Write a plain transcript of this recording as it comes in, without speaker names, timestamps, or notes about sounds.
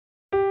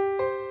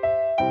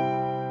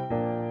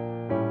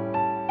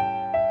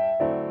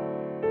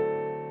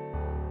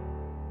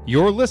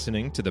You're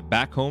listening to the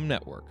Back Home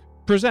Network,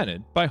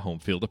 presented by Home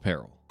Field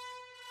Apparel.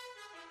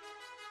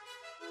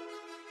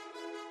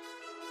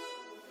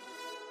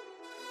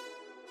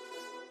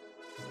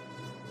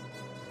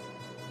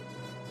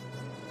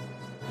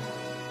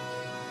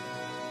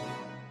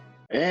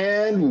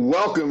 And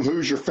welcome,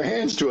 Hoosier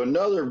fans, to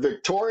another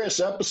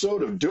victorious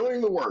episode of Doing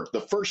the Work,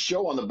 the first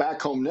show on the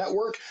Back Home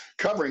Network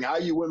covering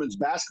IU women's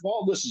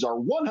basketball. This is our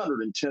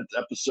 110th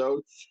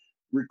episode,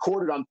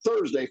 recorded on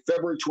Thursday,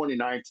 February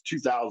 29th,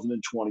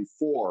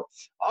 2024.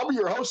 I'll be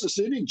your host this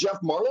evening, Jeff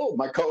Marlowe.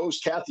 My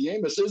co-host, Kathy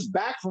Amos, is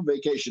back from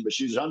vacation, but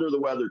she's under the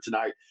weather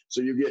tonight,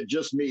 so you get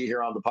just me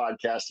here on the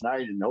podcast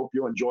tonight, and hope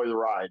you enjoy the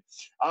ride.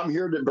 I'm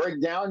here to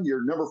break down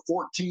your number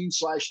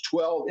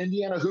 14/12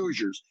 Indiana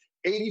Hoosiers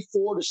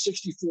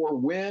 84-64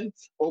 win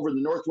over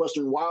the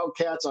Northwestern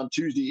Wildcats on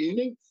Tuesday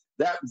evening.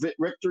 That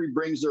victory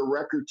brings their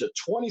record to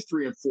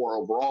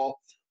 23-4 overall,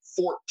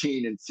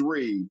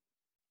 14-3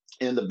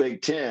 in the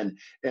Big Ten.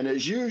 And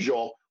as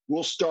usual,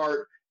 we'll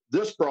start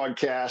this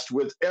broadcast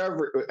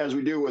as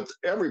we do with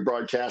every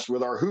broadcast,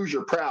 with our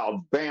Hoosier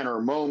Proud banner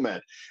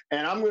moment.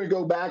 And I'm going to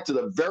go back to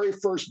the very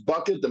first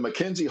bucket that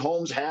Mackenzie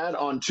Holmes had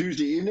on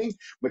Tuesday evening.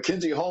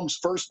 Mackenzie Holmes'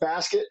 first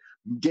basket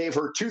gave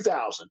her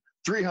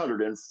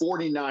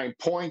 2,349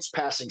 points,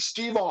 passing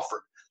Steve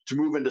Alford to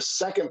move into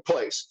second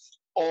place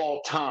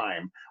all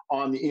time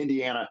on the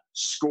Indiana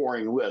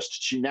scoring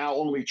list. She now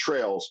only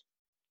trails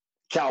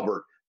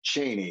Calvert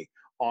Cheney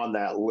on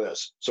that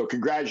list. So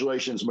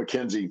congratulations,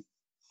 Mackenzie,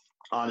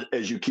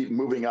 as you keep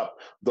moving up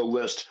the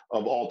list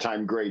of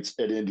all-time greats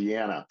at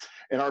Indiana.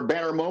 And our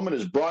banner moment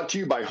is brought to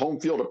you by Home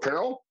Field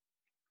Apparel,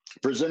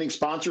 presenting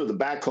sponsor of the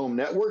Back Home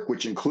Network,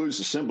 which includes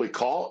Assembly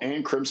Call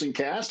and Crimson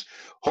Cast.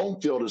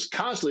 Home Field is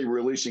constantly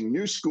releasing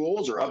new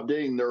schools or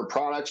updating their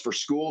products for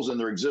schools in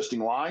their existing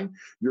line.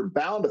 You're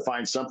bound to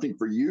find something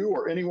for you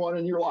or anyone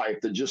in your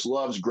life that just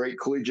loves great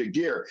collegiate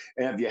gear.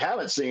 And if you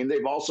haven't seen,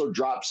 they've also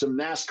dropped some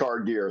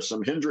NASCAR gear,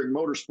 some Hendrick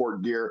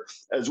Motorsport gear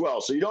as well.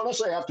 So you don't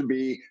necessarily have to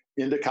be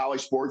into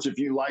college sports. If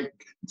you like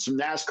some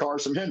NASCAR,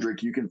 some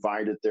Hendrick, you can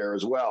find it there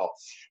as well.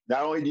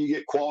 Not only do you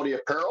get quality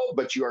apparel,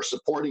 but you are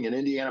supporting an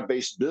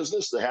Indiana-based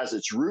business that has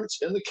its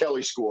roots in the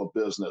Kelly School of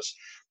Business.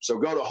 So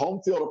go to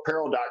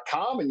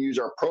homefieldapparel.com and use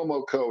our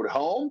promo code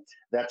HOME.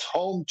 That's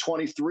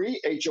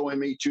HOME23,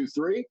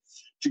 HOME23,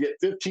 to get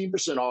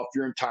 15% off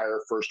your entire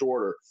first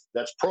order.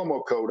 That's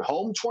promo code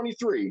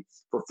HOME23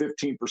 for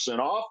 15%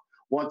 off.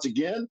 Once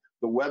again,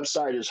 the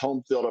website is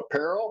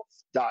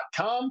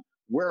homefieldapparel.com.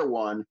 Wear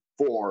one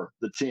for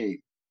the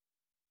team.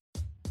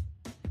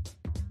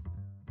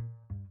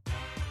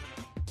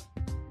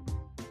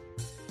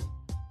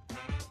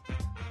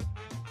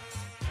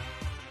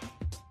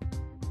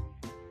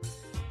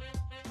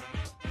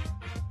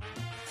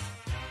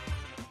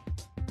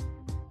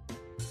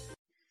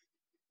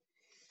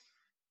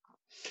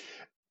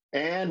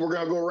 And we're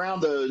going to go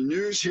around the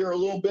news here a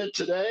little bit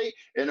today.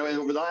 And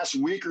over the last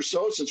week or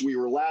so, since we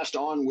were last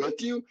on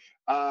with you,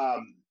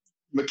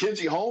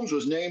 Mackenzie Holmes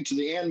was named to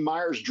the Ann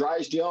Myers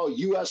Drysdale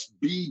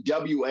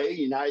USBWA,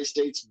 United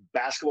States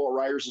Basketball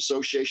Writers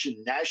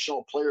Association,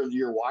 National Player of the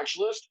Year watch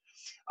list.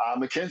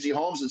 Mackenzie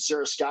Holmes and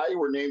Sarah Scotty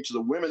were named to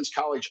the Women's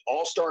College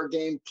All-Star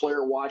Game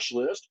player watch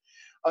list.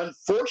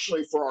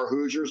 Unfortunately for our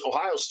Hoosiers,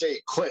 Ohio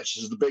State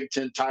clinches the Big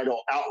Ten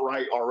title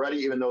outright already,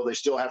 even though they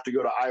still have to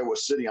go to Iowa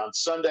City on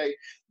Sunday.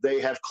 They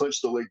have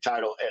clinched the league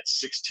title at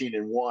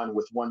 16-1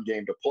 with one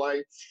game to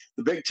play.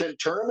 The Big Ten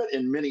tournament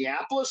in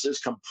Minneapolis is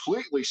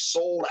completely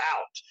sold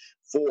out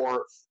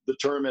for the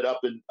tournament up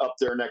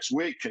there next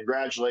week.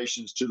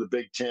 Congratulations to the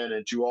Big Ten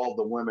and to all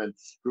the women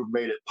who've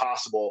made it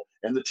possible,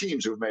 and the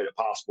teams who've made it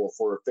possible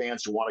for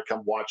fans who want to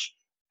come watch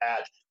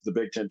at the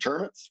Big Ten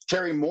tournament.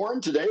 Terry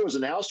Morin today was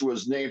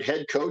named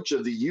head coach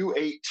of the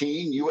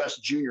U18 U.S.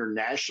 Junior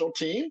National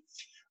Team.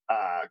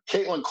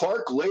 Caitlin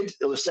Clark, late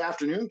this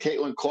afternoon,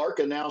 Caitlin Clark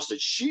announced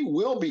that she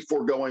will be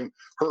foregoing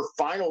her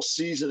final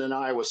season in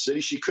Iowa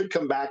City. She could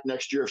come back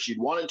next year if she'd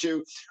wanted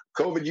to,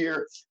 COVID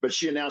year, but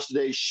she announced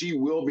today she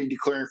will be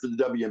declaring for the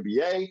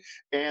WNBA,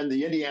 and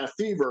the Indiana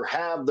Fever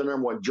have the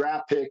number 1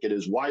 draft pick. It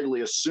is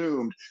widely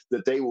assumed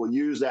that they will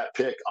use that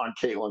pick on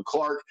Caitlin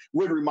Clark.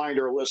 Would remind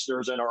our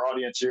listeners and our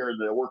audience here in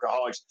the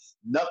Workaholics,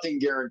 nothing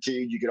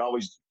guaranteed. You could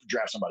always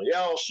draft somebody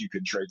else. You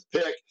could trade the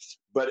pick,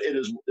 but it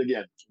is,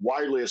 again,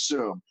 widely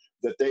assumed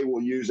that they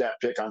will use that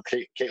pick on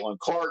Caitlin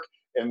Clark,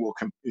 and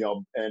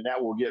and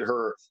that will get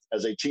her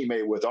as a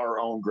teammate with our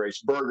own Grace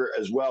Berger,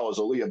 as well as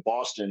Aaliyah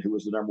Boston, who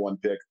was the number 1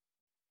 pick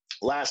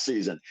last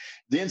season.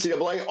 The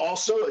NCAA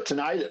also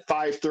tonight at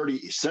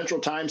 5:30 Central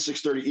Time,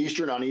 6:30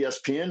 Eastern on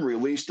ESPN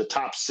released the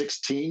top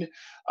 16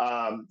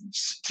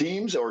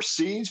 teams or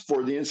seeds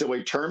for the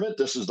NCAA tournament.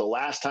 This is the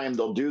last time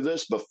they'll do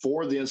this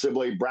before the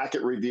NCAA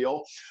bracket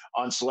reveal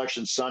on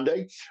Selection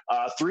Sunday.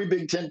 3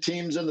 Big Ten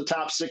teams in the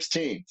top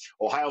 16.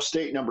 Ohio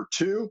State number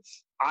 2,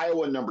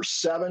 Iowa number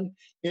 7,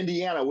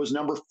 Indiana was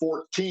number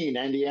 14.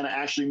 Indiana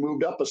actually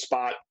moved up a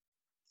spot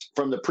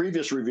from the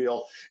previous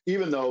reveal,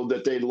 even though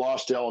that they'd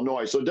lost to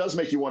Illinois. So it does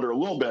make you wonder a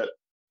little bit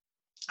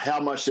how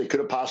much they could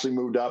have possibly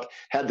moved up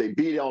had they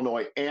beat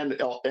Illinois and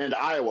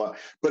Iowa.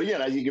 But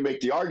again, I think you can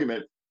make the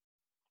argument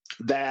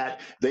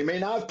that they may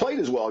not have played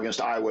as well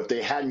against Iowa if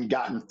they hadn't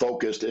gotten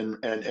focused and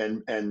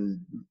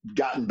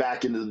gotten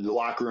back into the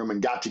locker room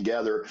and got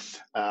together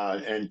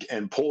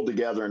and pulled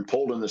together and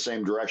pulled in the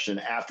same direction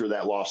after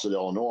that loss at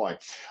Illinois.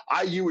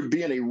 IU would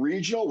be in a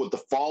regional with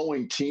the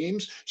following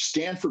teams.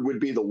 Stanford would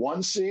be the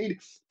 1 seed,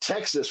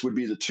 Texas would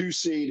be the 2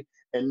 seed,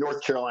 and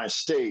North Carolina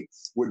State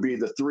would be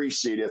the 3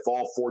 seed if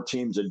all 4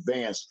 teams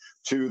advanced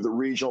to the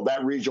regional.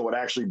 That regional would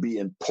actually be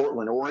in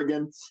Portland,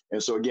 Oregon.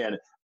 And so again,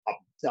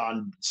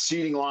 on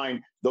seeding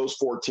line, those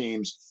 4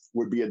 teams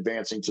would be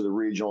advancing to the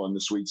regional and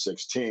the Sweet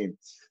 16.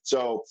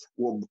 So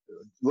we'll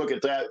look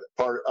at that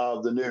part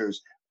of the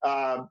news.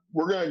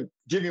 We're going to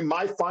give you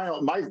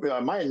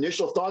my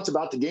initial thoughts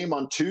about the game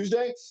on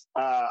Tuesday.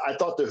 I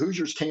thought the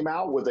Hoosiers came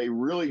out with a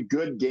really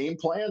good game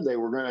plan. They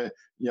were going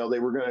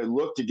to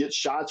look to get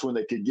shots when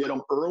they could get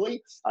them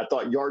early. I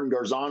thought Yarden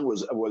Garzon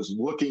was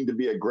looking to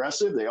be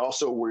aggressive. They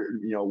also were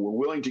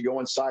willing to go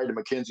inside to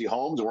Mackenzie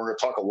Holmes, and we're going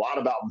to talk a lot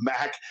about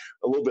Mac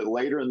a little bit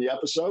later in the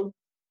episode.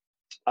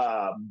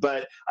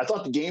 But I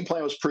thought the game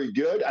plan was pretty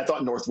good. I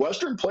thought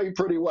Northwestern played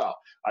pretty well.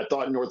 I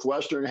thought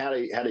Northwestern had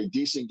a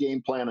decent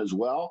game plan as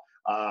well.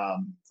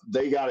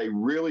 They got a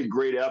really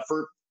great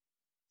effort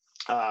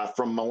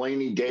from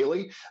Mulaney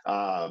Daly.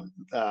 And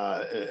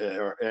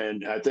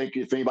I think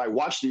if anybody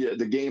watched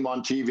the game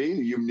on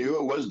TV, you knew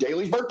it was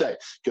Daly's birthday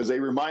because they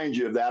remind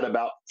you of that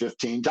about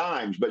 15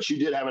 times. But she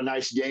did have a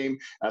nice game.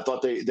 I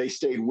thought they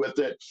stayed with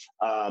it.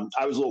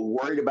 I was a little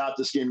worried about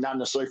this game, not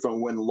necessarily from a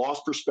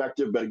win-loss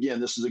perspective, but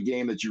again, this is a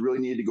game that you really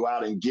need to go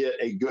out and get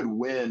a good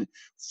win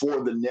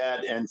for the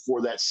net and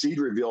for that seed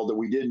reveal that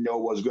we didn't know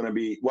was going to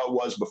be what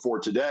was before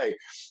today.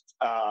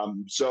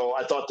 So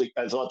I thought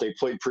they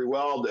played pretty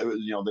well.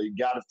 They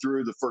got it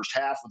through the first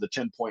half with a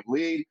 10-point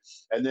lead,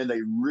 and then they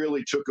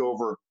really took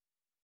over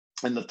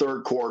in the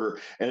third quarter.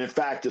 And in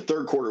fact, the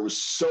third quarter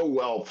was so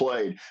well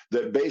played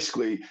that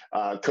basically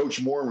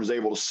Coach Moore was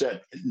able to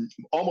set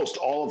almost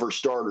all of her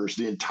starters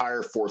the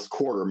entire fourth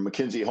quarter.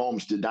 Mackenzie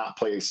Holmes did not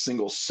play a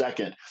single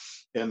second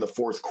in the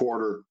fourth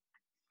quarter.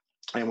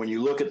 And when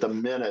you look at the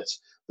minutes,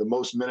 the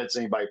most minutes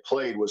anybody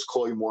played was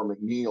Chloe Moore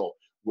McNeil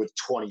with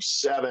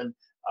 27.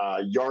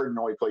 Yarden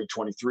only played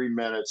 23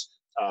 minutes.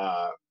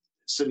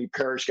 Sydney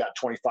Parrish got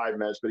 25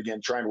 minutes, but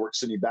again, trying to work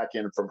Sydney back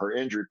in from her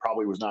injury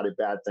probably was not a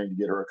bad thing to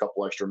get her a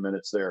couple extra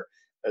minutes there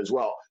as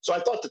well. So I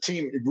thought the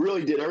team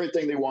really did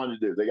everything they wanted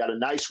to do. They got a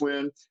nice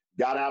win,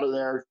 got out of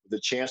there, the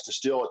chance to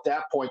still, at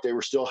that point, they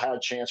still had a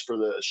chance for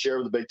the share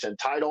of the Big Ten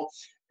title,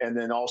 and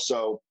then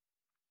also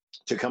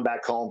to come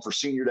back home for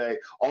Senior Day.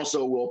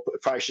 Also, we'll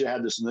probably should have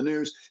had this in the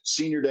news.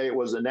 Senior Day, it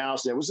was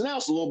announced. And it was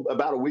announced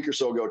about a week or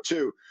so ago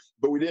too,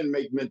 but we didn't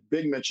make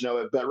big mention of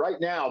it. But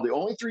right now, the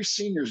only 3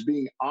 seniors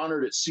being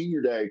honored at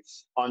Senior Day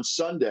on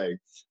Sunday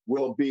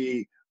will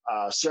be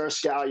Sarah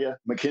Scalia,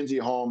 Mackenzie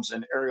Holmes,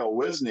 and Ariel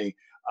Wisney.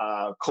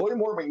 Chloe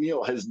Moore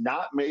McNeil has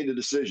not made a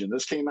decision.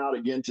 This came out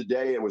again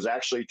today. It was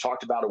actually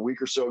talked about a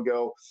week or so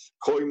ago.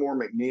 Chloe Moore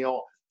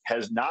McNeil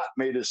has not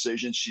made a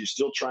decision. She's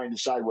still trying to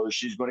decide whether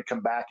she's going to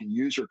come back and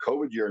use her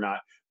COVID year or not,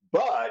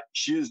 but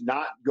she is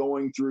not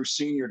going through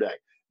Senior Day.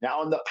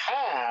 Now, in the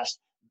past,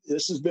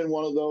 this has been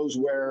one of those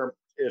where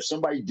if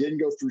somebody didn't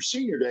go through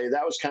Senior Day,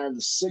 that was kind of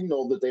the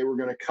signal that they were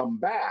going to come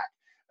back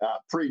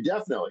pretty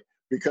definitely.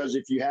 Because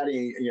if you had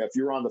if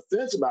you were on the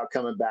fence about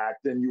coming back,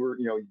 then you were,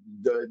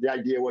 the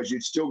idea was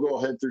you'd still go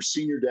ahead through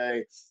Senior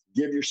Day,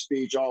 give your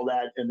speech, all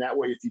that. And that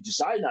way, if you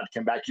decide not to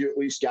come back, you at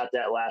least got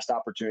that last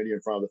opportunity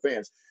in front of the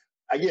fans.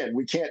 Again,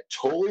 we can't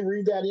totally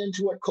read that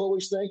into what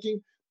Chloe's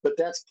thinking, but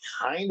that's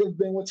kind of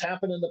been what's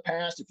happened in the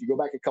past. If you go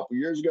back a couple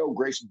years ago,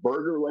 Grace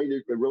Berger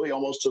waited really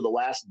almost to the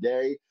last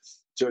day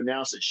to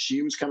announce that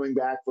she was coming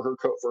back for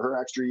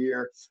her extra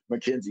year.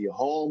 Mackenzie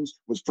Holmes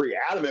was pretty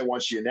adamant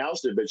once she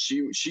announced it, but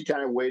she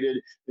kind of waited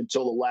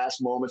until the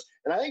last moment.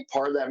 And I think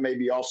part of that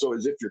maybe also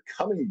is if you're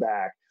coming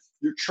back,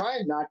 you're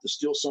trying not to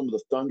steal some of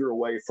the thunder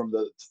away from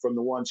the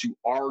ones who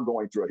are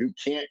going through it, who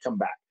can't come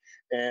back.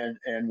 And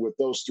with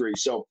those 3.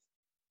 So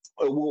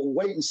we'll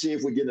wait and see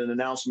if we get an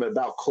announcement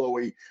about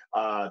Chloe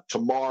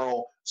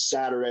tomorrow,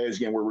 Saturday.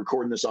 Again, we're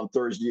recording this on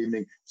Thursday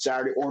evening,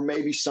 Saturday, or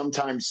maybe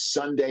sometime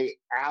Sunday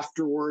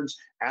afterwards,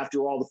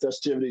 after all the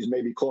festivities.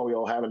 Maybe Chloe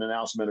will have an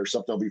announcement or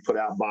something will be put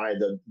out by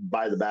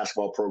the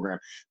basketball program.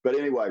 But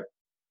anyway,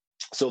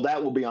 so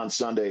that will be on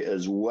Sunday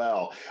as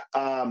well.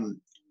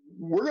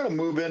 We're going to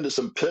move into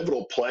some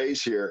pivotal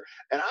plays here.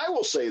 And I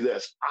will say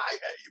this,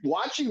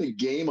 watching the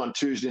game on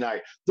Tuesday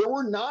night, there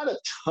were not a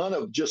ton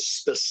of just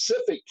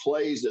specific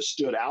plays that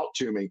stood out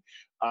to me.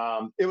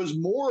 It was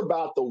more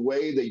about the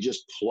way they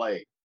just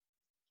played.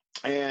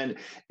 And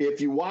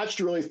if you watched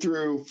really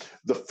through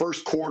the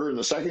first quarter and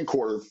the second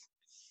quarter,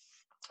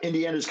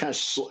 Indiana's kind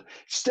of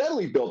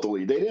steadily built the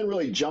lead. They didn't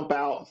really jump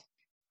out,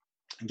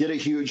 get a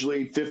huge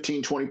lead,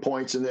 15, 20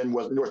 points, and then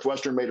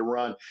Northwestern made a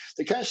run.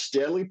 They kind of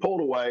steadily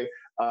pulled away.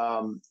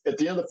 At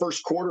the end of the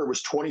first quarter, it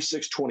was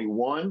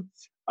 26-21.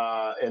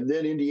 And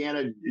then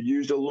Indiana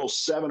used a little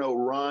 7-0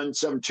 run,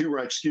 7-2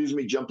 run, excuse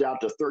me, jumped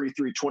out to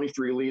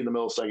 33-23 lead in the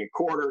middle of the second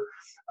quarter.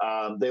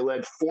 They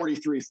led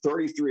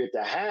 43-33 at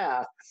the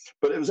half,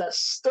 but it was that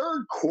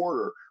third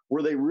quarter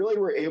where they really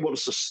were able to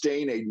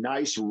sustain a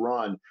nice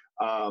run.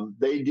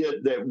 They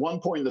did at one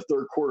point in the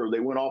third quarter, they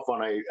went off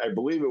on I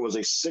believe it was a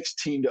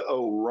 16-0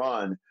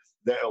 run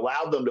that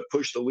allowed them to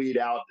push the lead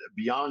out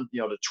beyond,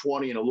 to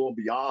 20 and a little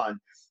beyond.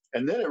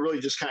 And then it really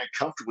just kind of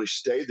comfortably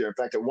stayed there. In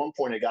fact, at one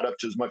point it got up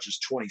to as much as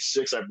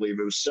 26, I believe.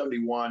 It was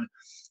 71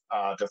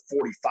 to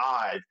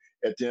 45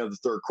 at the end of the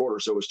third quarter.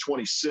 So it was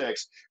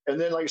 26. And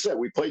then, like I said,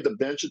 we played the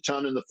bench a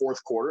ton in the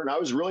fourth quarter, and I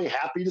was really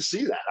happy to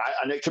see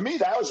that. To me,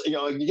 that was,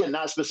 again,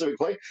 not a specific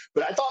play,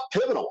 but I thought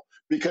pivotal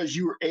because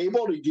you were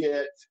able to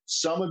get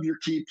some of your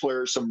key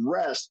players some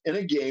rest in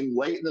a game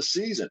late in the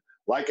season.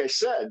 Like I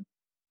said,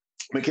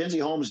 Mackenzie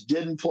Holmes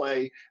didn't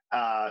play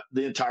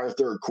the entire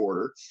third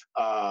quarter.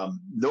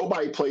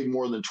 Nobody played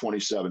more than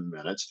 27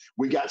 minutes.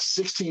 We got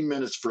 16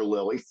 minutes for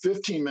Lily,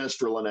 15 minutes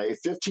for Lene,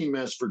 15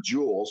 minutes for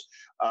Jules.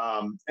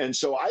 And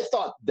so I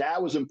thought that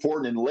was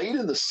important. And late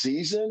in the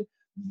season,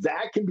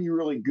 that can be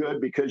really good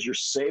because you're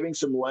saving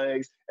some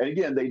legs. And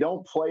again, they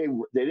didn't play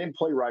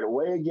right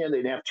away again. They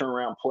didn't have to turn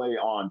around and play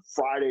on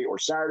Friday or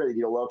Saturday. They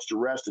get a little extra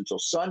rest until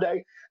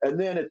Sunday. And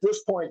then at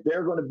this point,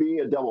 they're going to be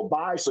a double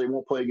bye, so they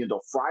won't play again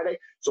until Friday.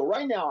 So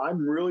right now, I'm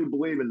really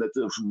believing that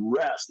this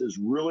rest is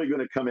really going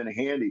to come in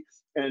handy.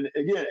 And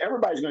again,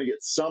 everybody's going to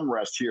get some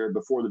rest here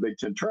before the Big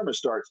Ten tournament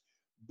starts.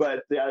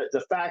 But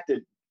the fact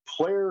that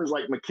players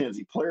like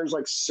McKenzie, players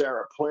like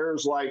Sarah,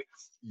 players like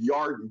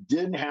Yarden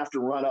didn't have to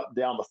run up and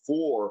down the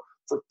floor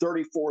for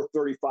 34,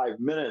 35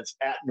 minutes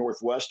at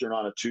Northwestern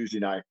on a Tuesday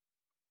night,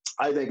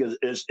 I think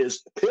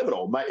is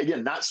pivotal.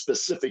 Again, not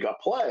specific a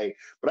play,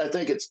 but I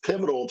think it's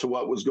pivotal to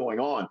what was going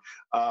on,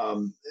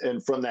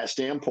 and from that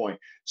standpoint.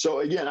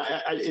 So again,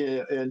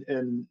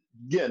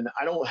 again,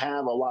 I don't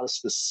have a lot of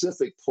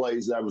specific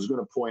plays that I was going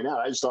to point out.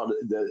 I just thought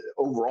that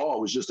overall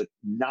it was just a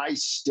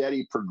nice,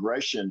 steady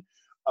progression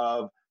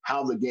of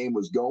how the game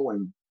was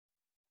going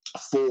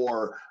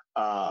for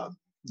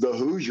the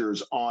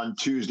Hoosiers on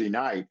Tuesday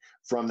night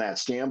from that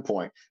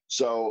standpoint.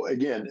 So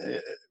again,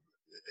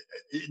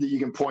 you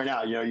can point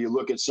out, you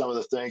look at some of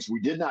the things.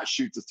 We did not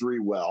shoot the three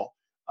well,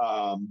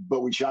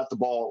 but we shot the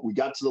ball. We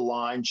got to the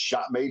line,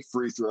 made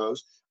free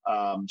throws,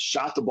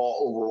 shot the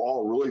ball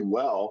overall really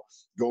well.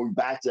 Going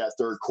back to that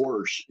third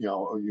quarter,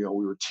 we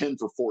were 10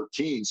 for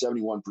 14,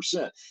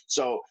 71%.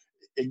 So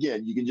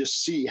again, you can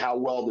just see how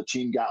well the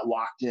team got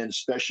locked in,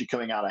 especially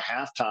coming out of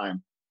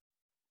halftime.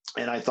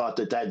 And I thought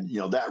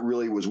that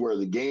really was where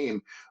the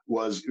game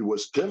was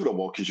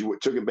pivotal because you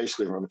took it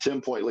basically from a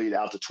 10-point lead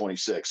out to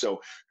 26.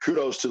 So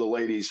kudos to the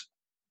ladies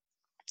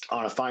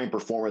on a fine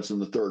performance in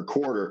the third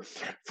quarter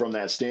from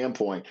that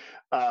standpoint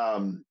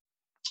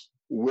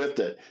with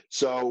it.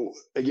 So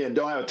again,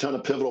 don't have a ton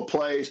of pivotal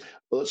plays.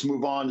 Let's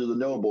move on to the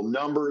notable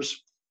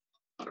numbers.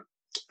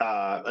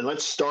 And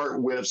let's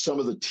start with some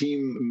of the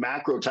team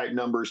macro type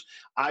numbers.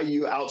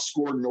 IU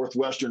outscored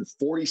Northwestern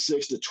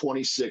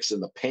 46-26 in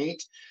the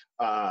paint.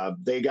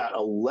 They got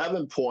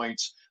 11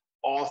 points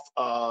off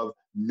of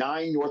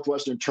 9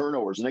 Northwestern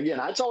turnovers. And again,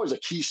 that's always a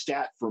key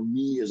stat for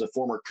me as a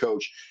former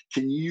coach.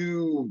 Can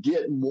you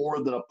get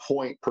more than a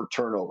point per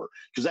turnover?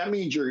 Because that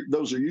means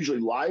those are usually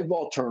live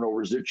ball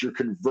turnovers that you're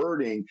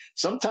converting,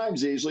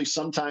 sometimes easily,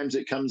 sometimes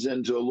it comes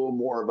into a little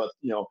more of a,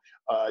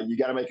 you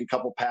got to make a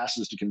couple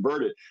passes to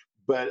convert it.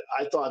 But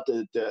I thought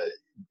that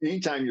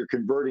anytime you're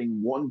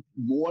converting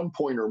one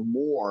point or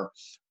more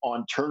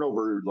on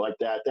turnover like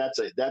that,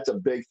 that's a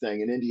big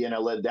thing. And Indiana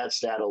led that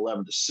stat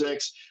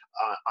 11-6.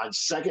 On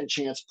second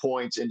chance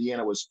points,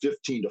 Indiana was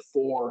 15-4.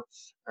 All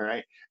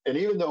right. And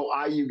even though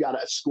IU got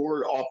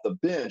scored off the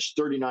bench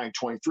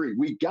 39-23,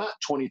 we got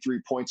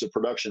 23 points of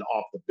production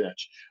off the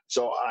bench.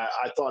 So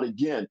I thought,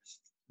 again,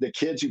 the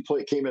kids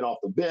who came in off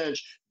the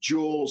bench,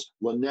 Jules,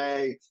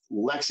 Lene,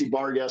 Lexi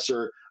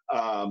Bargesser,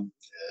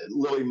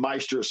 Lily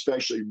Meister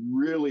especially,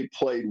 really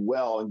played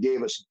well and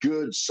gave us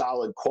good,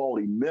 solid,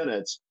 quality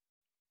minutes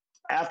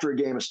after a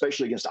game,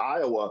 especially against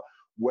Iowa,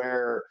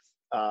 where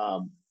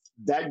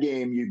that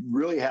game you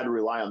really had to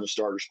rely on the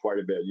starters quite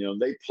a bit.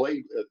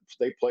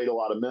 They played a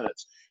lot of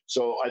minutes.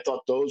 So I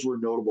thought those were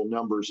notable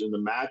numbers in the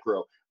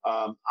macro.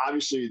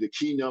 Obviously, the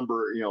key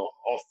number,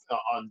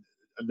 on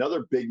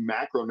another big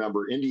macro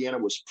number, Indiana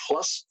was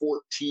plus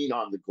 14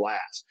 on the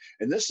glass.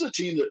 And this is a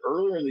team that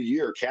earlier in the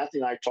year, Kathy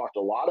and I talked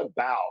a lot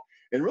about,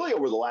 and really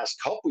over the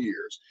last couple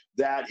years,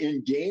 that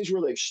in games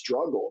where they've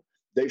struggled,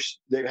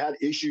 they've had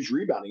issues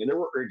rebounding. And there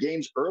were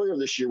games earlier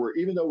this year where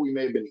even though we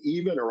may have been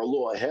even or a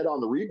little ahead on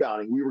the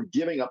rebounding, we were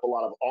giving up a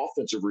lot of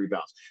offensive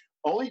rebounds.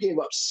 Only gave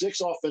up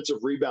 6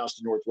 offensive rebounds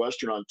to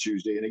Northwestern on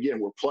Tuesday. And again,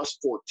 we're plus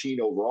 14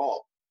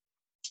 overall.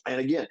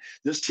 And again,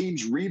 this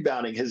team's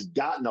rebounding has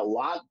gotten a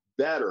lot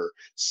better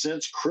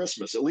since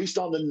Christmas, at least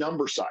on the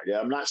number side.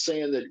 I'm not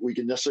saying that we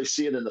can necessarily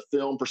see it in the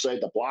film per se,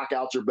 the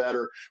blockouts are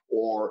better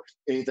or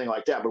anything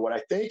like that. But what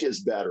I think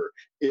is better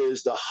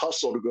is the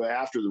hustle to go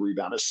after the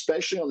rebound,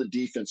 especially on the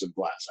defensive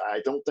glass.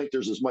 I don't think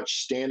there's as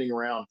much standing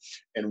around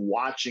and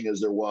watching as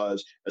there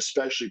was,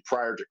 especially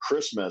prior to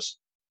Christmas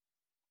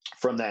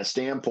from that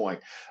standpoint.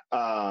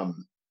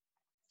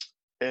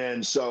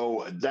 And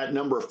so that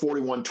number of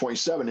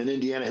 41-27 in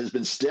Indiana has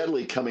been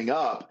steadily coming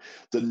up.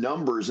 The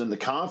numbers in the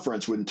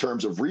conference in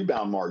terms of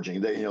rebound margin,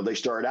 they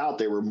started out,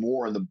 they were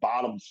more in the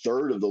bottom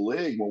third of the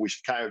league when we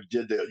kind of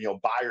did the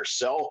buy or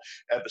sell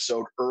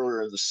episode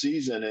earlier in the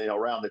season,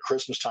 around the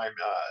Christmas time,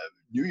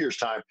 New Year's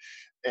time,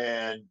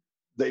 and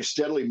they've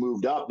steadily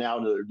moved up now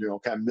to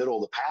kind of middle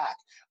of the pack.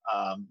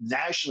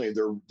 Nationally,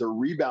 their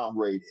rebound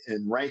rate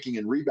and ranking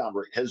and rebound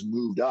rate has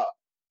moved up.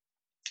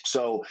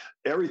 So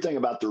everything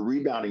about the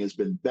rebounding has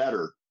been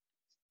better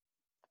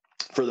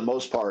for the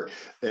most part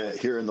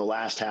here in the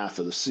last half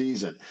of the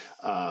season.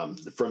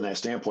 From that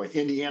standpoint,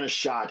 Indiana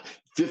shot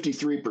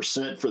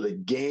 53% for the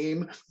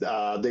game.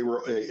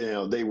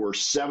 They were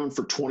 7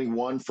 for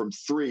 21 from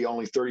three,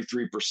 only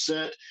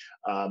 33%,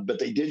 but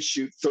they did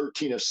shoot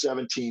 13 of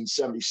 17,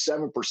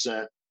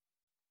 77%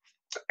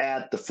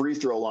 at the free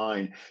throw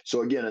line.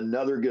 So again,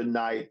 another good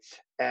night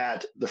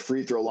at the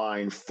free throw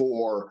line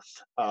for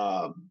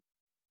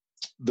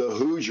the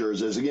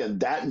Hoosiers. Is again,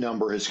 that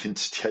number has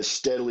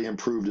steadily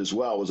improved as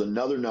well. It was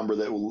another number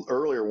that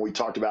earlier when we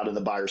talked about in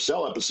the buy or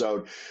sell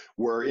episode,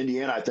 where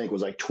Indiana, I think,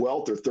 was like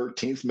 12th or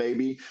 13th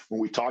maybe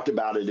when we talked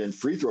about it in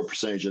free throw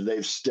percentage, and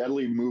they've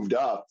steadily moved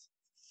up.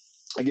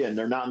 Again,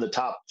 they're not in the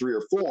top 3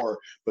 or 4,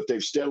 but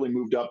they've steadily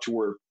moved up to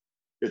where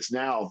it's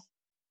now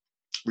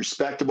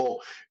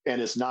respectable, and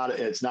it's not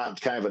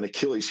kind of an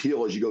Achilles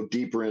heel as you go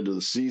deeper into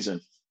the season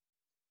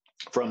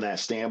from that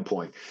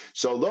standpoint.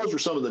 So those are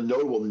some of the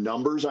notable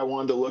numbers I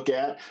wanted to look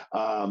at.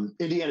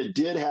 Indiana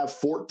did have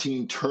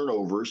 14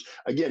 turnovers.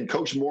 Again,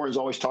 Coach Moore has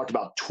always talked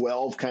about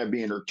 12 kind of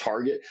being her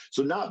target,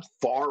 so not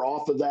far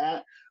off of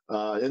that.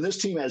 And this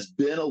team has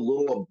been a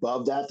little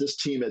above that. This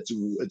team,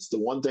 it's the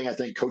one thing I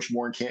think Coach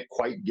Moore can't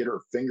quite get her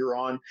finger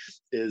on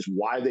is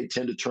why they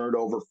tend to turn it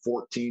over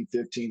 14,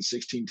 15,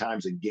 16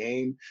 times a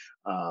game.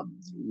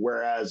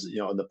 Whereas,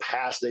 in the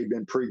past, they've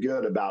been pretty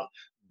good about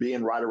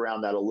being right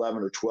around that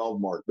 11 or 12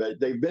 mark, but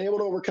they've been able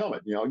to overcome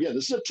it. Again,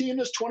 this is a team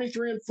that's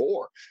 23-4.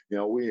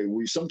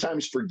 We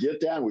sometimes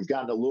forget that, and we've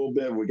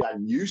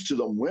gotten used to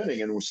them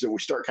winning, and so we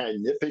start kind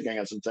of nitpicking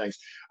on some things.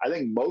 I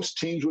think most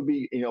teams would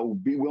be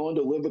willing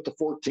to live with the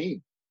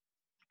 14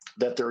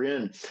 that they're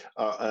in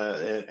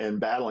and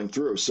battling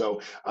through.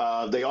 So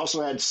they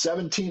also had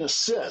 17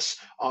 assists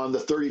on the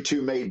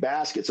 32 made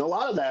baskets. And a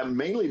lot of that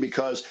mainly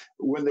because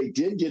when they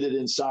did get it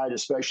inside,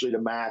 especially to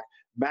Mac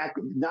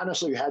not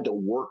necessarily had to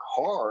work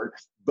hard,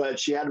 but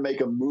she had to make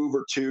a move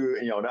or two,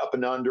 an up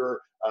and under,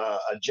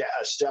 a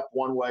step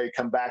one way,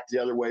 come back the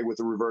other way with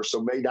the reverse.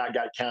 So may not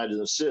got counted as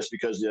an assist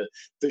because the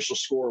official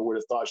scorer would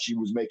have thought she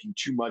was making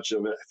too much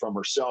of it from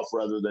herself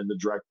rather than the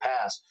direct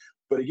pass.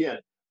 But again,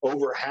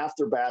 over half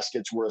their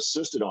baskets were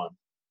assisted on.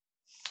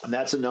 And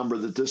that's a number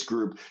that this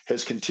group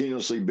has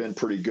continuously been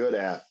pretty good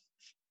at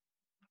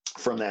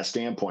from that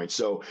standpoint.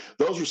 So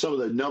those are some of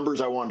the numbers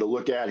I wanted to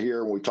look at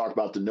here when we talk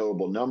about the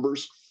notable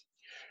numbers.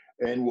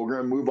 And we're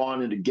going to move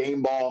on into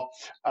game ball.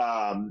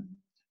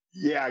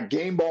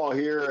 Game ball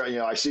here.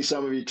 I see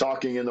some of you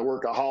talking in the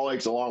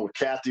Workaholics along with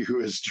Kathy, who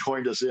has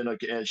joined us in,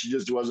 and she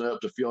just wasn't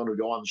up to feeling to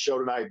go on the show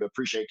tonight, but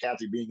appreciate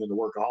Kathy being in the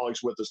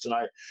Workaholics with us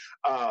tonight.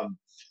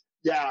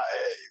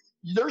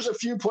 There's a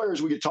few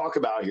players we could talk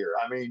about here.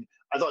 I mean,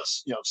 I thought,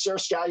 Sarah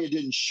Scalia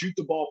didn't shoot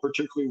the ball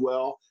particularly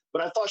well,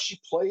 but I thought she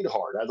played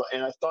hard.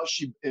 I thought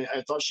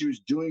she was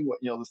doing what,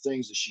 the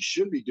things that she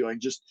should be doing,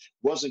 just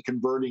wasn't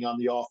converting on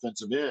the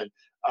offensive end.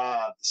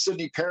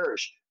 Sydney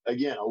Parrish,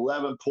 again,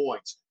 11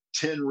 points,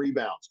 10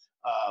 rebounds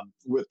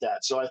with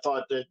that. So I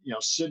thought that,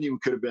 Sydney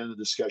could have been in the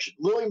discussion.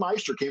 Lily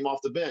Meister came off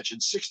the bench in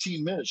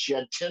 16 minutes. She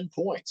had 10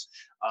 points.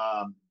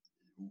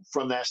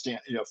 From that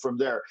from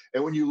there.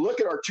 And when you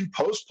look at our two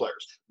post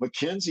players,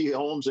 Mackenzie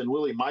Holmes and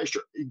Lily Meister,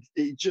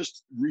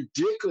 just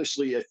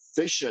ridiculously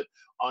efficient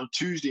on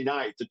Tuesday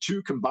night. The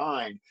two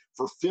combined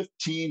for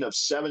 15 of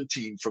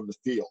 17 from the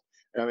field.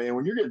 I mean,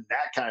 when you're getting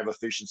that kind of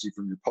efficiency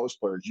from your post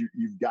players,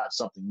 you've got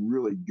something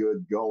really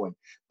good going.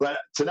 But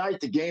tonight,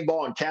 the game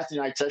ball, and Kathy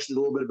and I texted a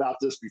little bit about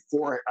this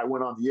before I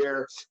went on the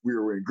air. We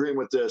were agreeing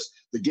with this.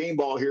 The game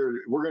ball here,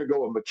 we're going to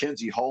go with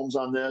Mackenzie Holmes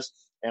on this,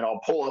 and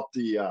I'll pull up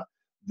the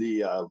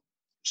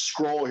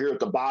scroll here at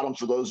the bottom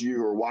for those of you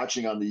who are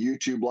watching on the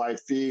YouTube live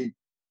feed.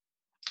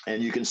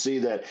 And you can see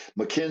that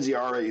Mackenzie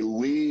already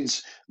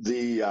leads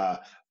the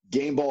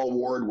game ball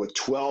award with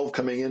 12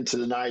 coming into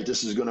the night.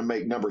 This is going to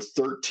make number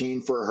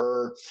 13 for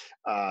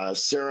her.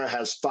 Sarah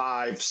has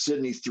 5,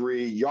 Sydney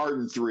 3,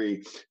 Yarden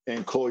 3,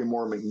 and Chloe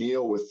Moore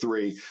McNeil with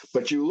 3.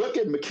 But you look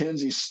at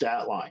Mackenzie's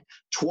stat line,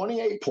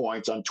 28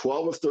 points on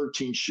 12 of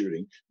 13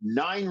 shooting,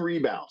 9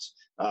 rebounds.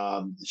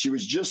 She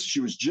was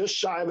just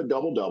shy of a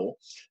double-double.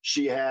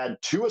 She had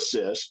 2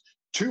 assists,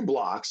 2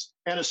 blocks,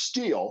 and a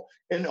steal,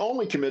 and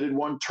only committed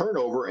 1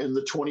 turnover in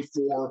the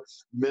 24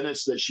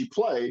 minutes that she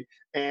played.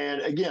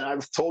 And again,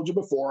 I've told you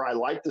before, I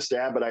like the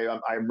stat, but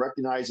I'm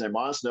recognizing, I'm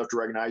honest enough to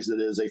recognize that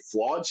it is a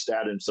flawed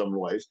stat in some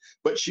ways.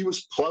 But she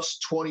was plus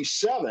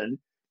 27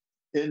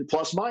 in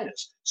plus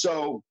minus.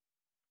 So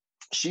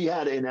she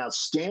had an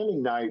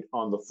outstanding night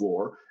on the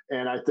floor.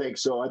 And I think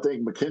so. I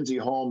think Mackenzie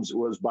Holmes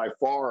was by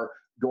far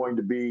going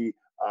to be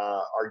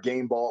our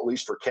game ball, at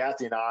least for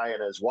Kathy and I.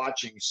 And as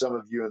watching some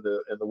of you in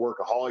the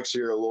workaholics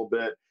here a little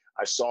bit,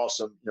 I saw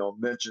some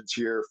mentions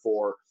here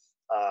for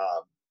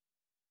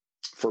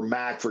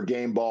Mac for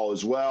game ball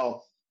as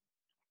well.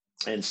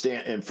 And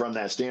from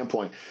that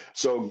standpoint,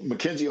 so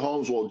Mackenzie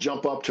Holmes will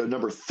jump up to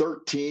number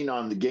 13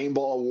 on the Game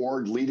Ball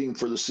Award, leading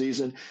for the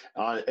season,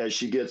 as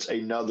she gets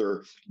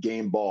another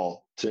Game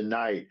Ball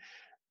tonight.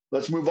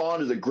 Let's move on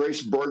to the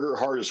Grace Berger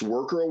Hardest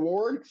Worker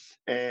Award.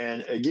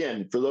 And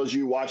again, for those of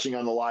you watching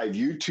on the live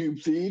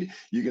YouTube feed,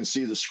 you can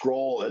see the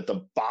scroll at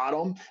the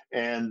bottom.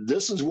 And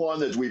this is one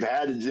that we've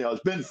had,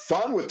 it's been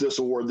fun with this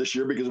award this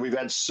year because we've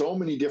had so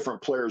many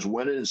different players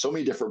win it and so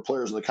many different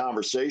players in the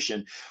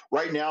conversation.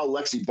 Right now,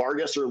 Lexi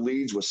Bargesser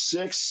leads with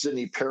 6,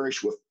 Sydney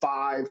Parrish with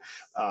 5,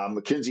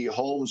 Mackenzie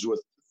Holmes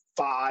with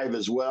 5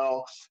 as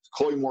well.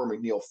 Chloe Moore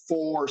McNeil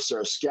 4,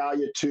 Sarah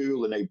Scalia 2,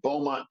 Lene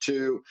Beaumont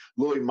 2,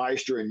 Lily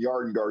Meister and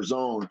Yarden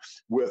Garzone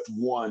with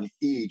 1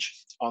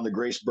 each on the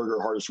Grace Berger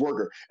Hardest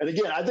Worker. And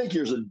again, I think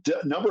there's a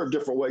number of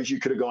different ways you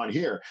could have gone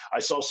here. I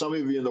saw some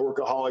of you in the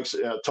Workaholics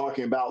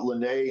talking about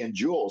Lene and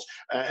Jules,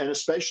 and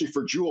especially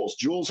for Jules.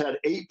 Jules had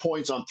 8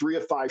 points on 3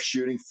 of 5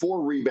 shooting,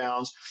 4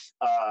 rebounds.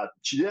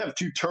 She did have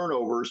 2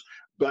 turnovers,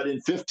 but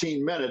in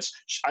 15 minutes,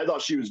 I thought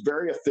she was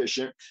very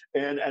efficient.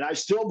 And I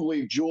still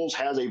believe Jules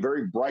has a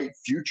very bright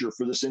future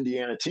for this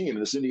Indiana team,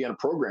 this Indiana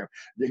program.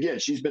 Again,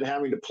 she's been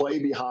having to play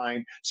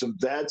behind some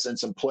vets and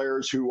some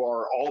players who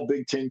are all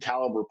Big Ten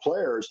caliber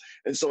players.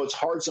 And so it's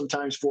hard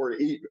sometimes for her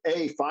to,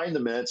 A, find the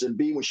minutes, and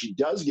B, when she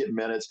does get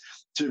minutes,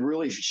 to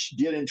really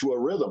get into a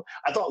rhythm.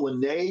 I thought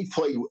Lene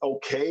played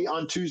okay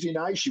on Tuesday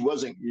night. She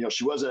wasn't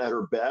at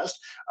her best.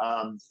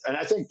 And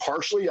I think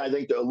partially, a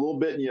little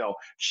bit,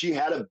 she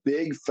had a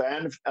big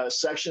fan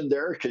section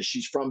there because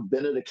she's from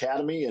Bennett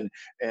Academy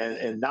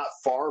and not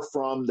far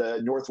from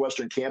the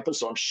Northwestern campus.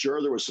 So I'm sure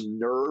there was some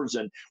nerves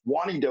and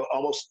wanting to,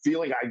 almost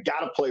feeling I got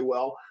to play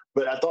well.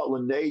 But I thought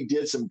Lene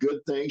did some good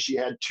things. She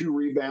had 2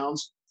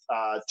 rebounds,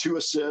 2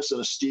 assists,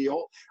 and a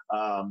steal.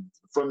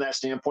 From that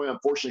standpoint,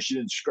 unfortunately, she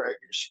didn't scratch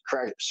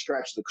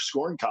the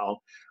scoring column.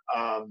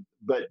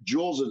 But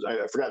Jules,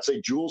 I forgot to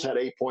say, Jules had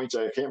 8 points.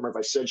 I can't remember if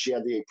I said she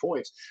had the 8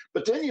 points.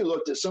 But then you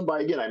looked at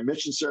somebody, again, I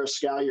mentioned Sarah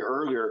Scalia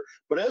earlier,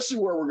 but this is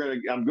where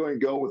I'm going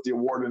to go with the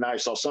award tonight. I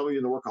saw some of you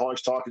in the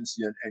Workaholics talking,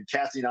 and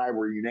Kathy and I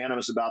were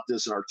unanimous about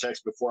this in our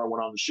text before I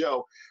went on the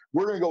show.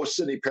 We're going to go with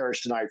Sydney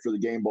Parrish tonight for the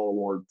Game Ball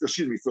Award,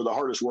 for the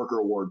Hardest Worker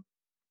Award.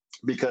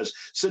 Because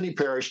Sydney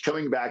Parrish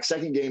coming back,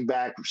 second game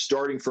back,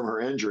 starting from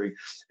her injury,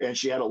 and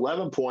she had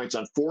 11 points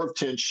on 4 of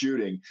 10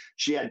 shooting.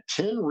 She had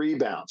 10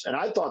 rebounds, and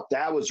I thought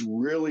that was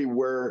really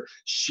where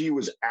she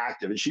was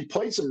active. And she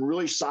played some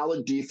really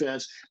solid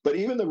defense, but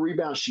even the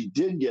rebounds she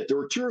did get, there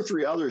were 2 or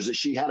 3 others that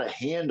she had a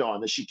hand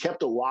on that she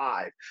kept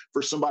alive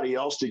for somebody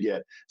else to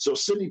get. So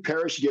Sydney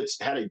Parrish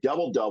had a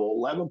double-double,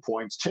 11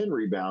 points, 10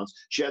 rebounds.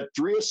 She had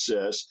 3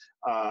 assists,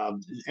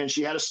 and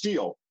she had a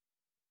steal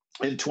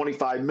in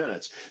 25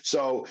 minutes.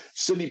 So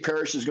Sydney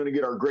Parrish is going to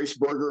get our Grace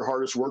Berger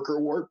Hardest Worker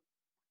Award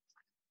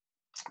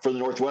for the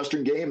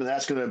Northwestern game, and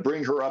that's going to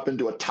bring her up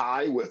into a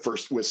tie with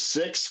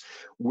 6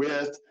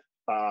 with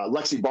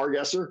Lexi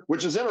Bargesser,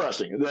 which is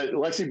interesting.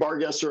 Lexi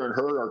Bargesser and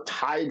her are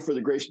tied for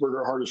the Grace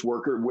Berger Hardest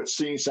Worker, which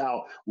seeing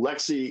how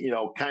Lexi,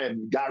 kind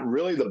of got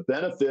really the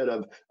benefit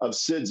of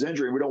Sid's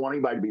injury. We don't want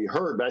anybody to be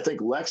hurt, but I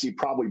think Lexi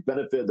probably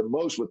benefited the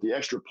most with the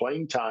extra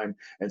playing time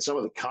and some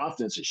of the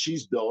confidence that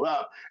she's built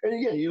up. And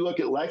again, you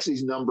look at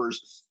Lexi's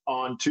numbers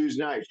on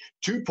Tuesday night,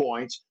 2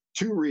 points,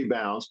 2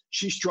 rebounds.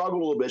 She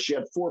struggled a little bit. She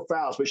had 4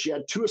 fouls, but she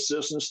had 2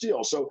 assists and a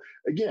steal. So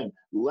again,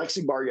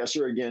 Lexi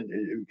Bargesser,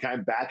 again, kind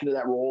of back into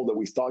that role that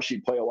we thought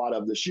she'd play a lot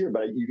of this year.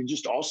 But you can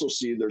just also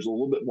see there's a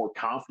little bit more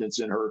confidence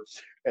in her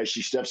as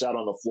she steps out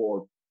on the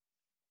floor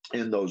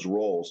in those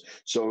roles.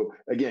 So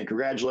again,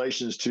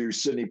 congratulations to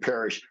Sydney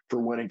Parrish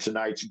for winning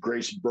tonight's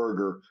Grace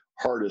Berger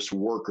Hardest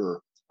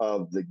Worker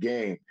of the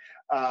game.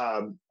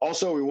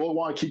 Also, we will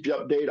want to keep you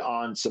updated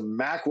on some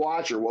MAC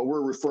Watch, or what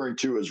we're referring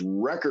to as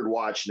Record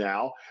Watch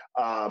now.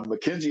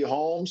 Mackenzie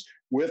Holmes,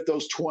 with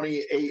those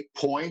 28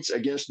 points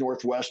against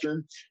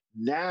Northwestern,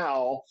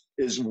 now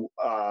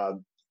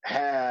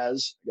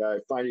has, I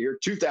find it here,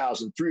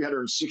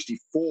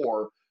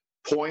 2,364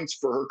 points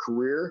for her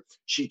career.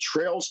 She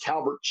trails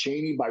Talbert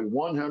Cheney by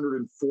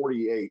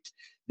 148.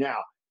 Now,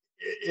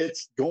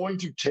 it's going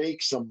to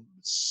take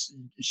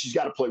she's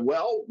got to play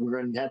well. We're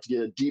going to have to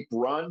get a deep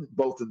run,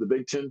 both in the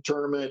Big Ten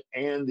tournament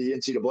and the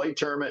NCAA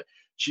tournament.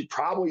 She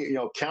probably,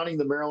 counting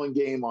the Maryland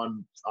game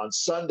on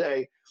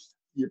Sunday,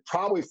 you're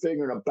probably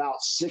figuring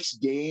about 6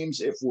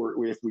 games if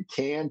we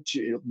can,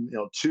 2,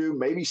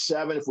 maybe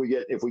 7 if we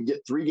get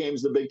 3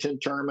 games in the Big Ten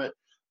tournament.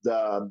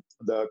 the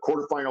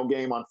quarterfinal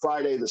game on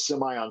Friday, the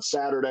semi on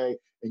Saturday,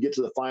 and get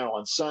to the final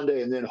on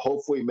Sunday, and then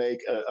hopefully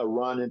make a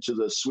run into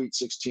the Sweet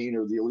 16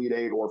 or the Elite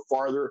Eight or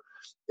farther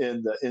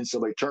in the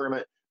NCAA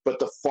tournament. But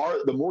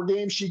the more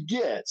games she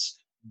gets,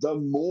 the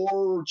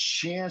more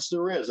chance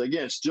there is.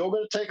 Again, still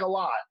going to take a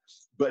lot,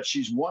 but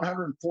she's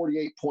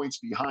 148 points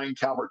behind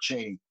Calvert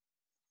Cheney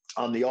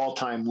on the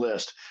all-time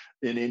list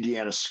in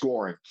Indiana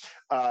scoring.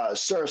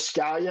 Sarah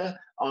Scalia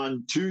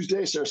on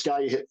Tuesday, Sarah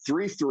Scalia hit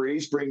 3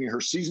 threes, bringing her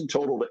season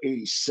total to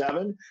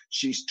 87.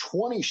 She's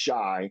 20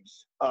 shy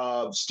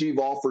of Steve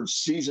Alford's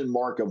season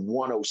mark of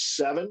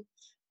 107,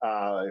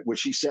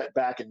 which he set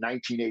back in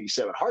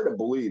 1987. Hard to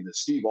believe that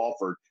Steve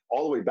Alford,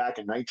 all the way back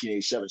in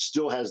 1987,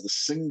 still has the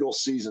single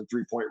season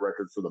three-point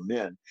record for the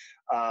men.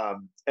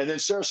 And then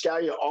Sarah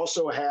Scalia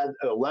also had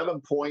 11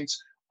 points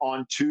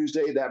on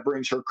Tuesday. That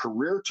brings her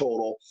career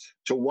total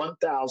to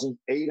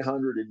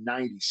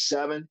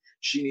 1,897.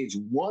 She needs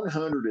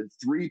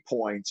 103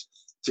 points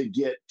to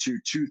get to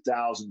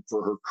 2,000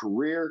 for her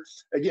career.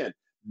 Again,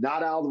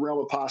 not out of the realm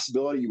of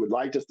possibility. You would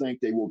like to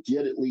think they will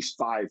get at least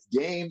 5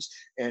 games,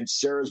 and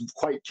Sarah's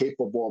quite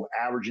capable of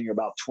averaging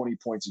about 20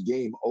 points a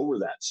game over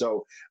that.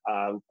 So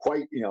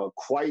quite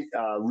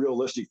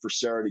realistic for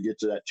Sarah to get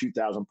to that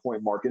 2,000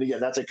 point mark. And again,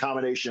 that's a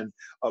combination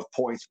of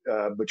points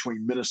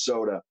between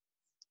Minnesota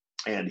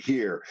and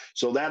here.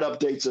 So that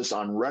updates us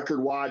on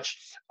Record Watch.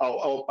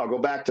 I'll go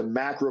back to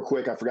MAC real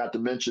quick. I forgot to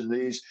mention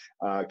these.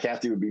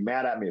 Kathy would be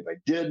mad at me if I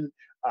didn't.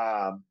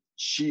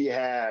 She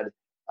had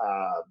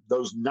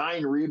those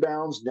 9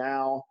 rebounds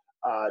now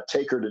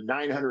take her to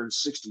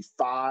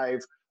 965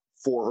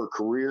 for her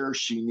career.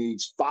 She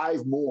needs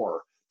 5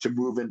 more to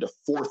move into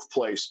 4th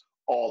place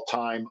all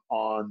time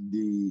on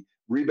the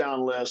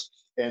rebound list.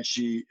 And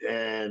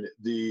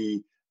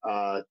the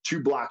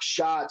 2 block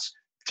shots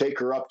take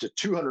her up to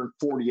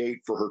 248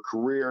 for her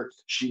career.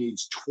 She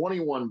needs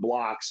 21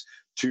 blocks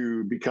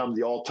to become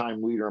the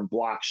all-time leader in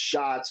block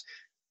shots.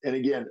 And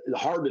again,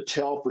 hard to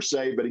tell per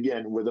se, but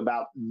again, with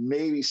about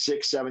maybe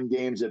 6-7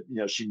 games that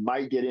she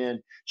might get in,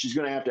 she's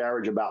going to have to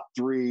average about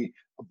 3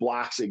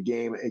 blocks a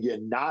game.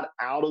 Again, not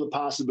out of the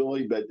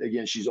possibility, but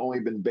again, she's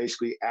only been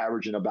basically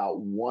averaging about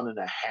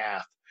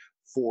 1.5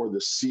 for the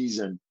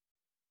season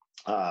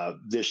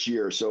this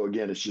year. So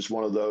again, it's just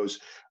one of those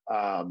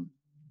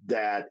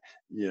that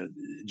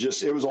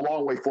it was a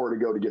long way for her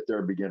to go to get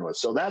there to begin with.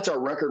 So that's our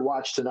Record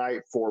Watch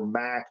tonight for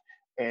Mac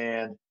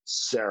and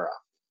Sarah.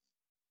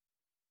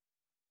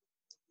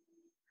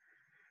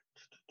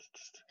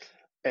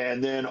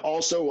 And then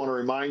also want to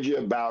remind you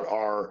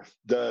about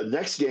the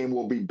next game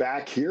we'll be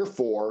back here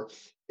for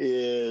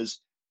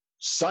is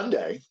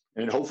Sunday,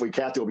 and hopefully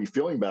Kathy will be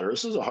feeling better.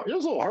 It was a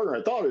little harder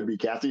than I thought it would be,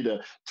 Kathy,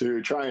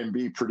 to try and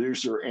be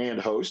producer and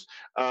host.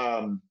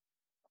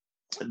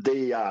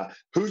 The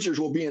Hoosiers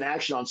will be in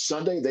action on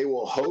Sunday. They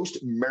will host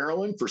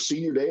Maryland for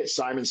Senior Day at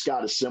Simon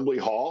Scott Assembly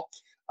Hall.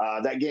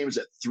 That game is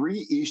at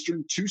 3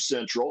 Eastern, 2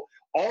 Central.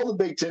 All the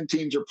Big Ten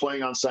teams are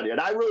playing on Sunday.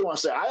 And I really want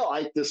to say, I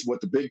like this,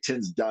 what the Big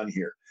Ten's done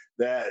here.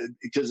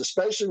 Because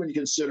especially when you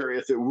consider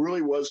if it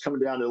really was coming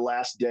down to the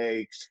last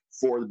day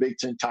for the Big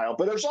Ten title,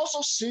 but there's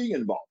also seeding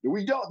involved.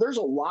 There's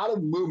a lot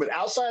of movement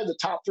outside of the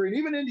top 3, and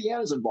even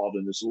Indiana's involved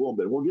in this a little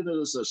bit. We'll get into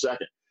this in a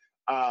second.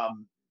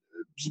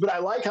 But I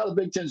like how the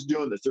Big Ten's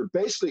doing this. They're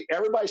basically,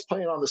 everybody's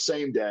playing on the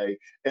same day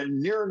and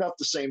near enough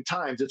the same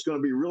times. It's going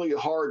to be really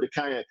hard to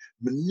kind of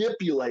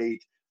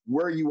manipulate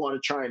where you want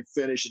to try and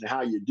finish and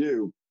how you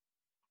do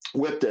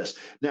with this.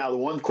 Now, the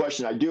one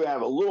question I do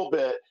have a little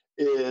bit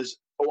is,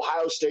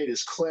 Ohio State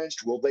is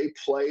clinched. Will they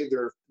play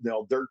their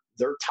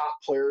top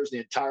players the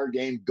entire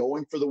game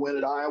going for the win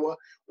at Iowa,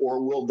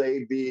 or will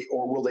they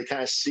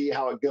kind of see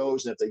how it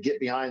goes? And if they get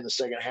behind in the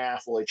second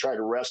half, will they try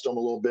to rest them a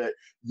little bit,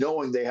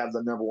 knowing they have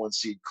the number 1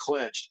 seed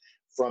clinched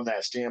from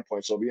that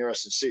standpoint? So it'll be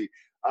interesting to see.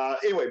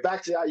 Anyway,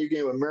 back to the IU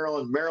game with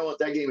Maryland. Maryland,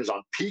 that game is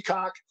on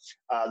Peacock.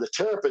 The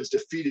Terrapins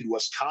defeated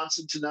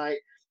Wisconsin tonight,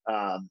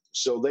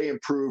 so they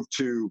improved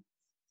to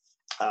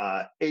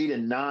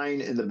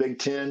 8-9 in the Big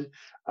Ten.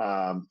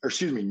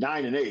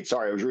 9-8.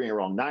 Sorry, I was reading it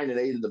wrong.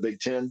 9-8 in the Big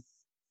Ten,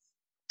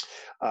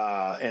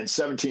 and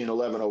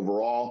 17-11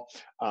 overall.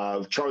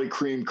 Charlie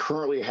Cream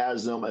currently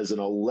has them as an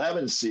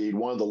 11 seed,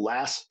 one of the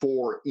last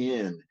 4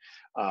 in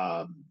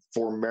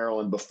for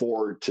Maryland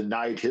before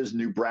tonight. His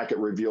new bracket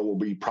reveal will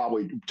be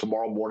probably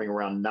tomorrow morning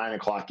around 9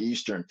 o'clock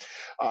Eastern.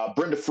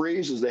 Brenda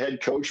Freese is the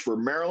head coach for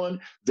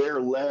Maryland.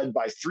 They're led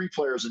by 3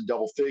 players in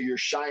double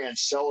figures. Cheyenne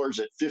Sellers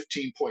at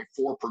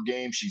 15.4 per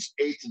game. She's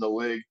 8th in the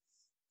league.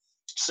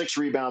 6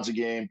 rebounds a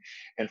game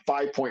and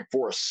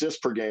 5.4 assists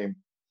per game,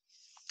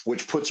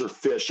 which puts her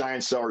 5th.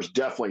 Cheyenne Sellers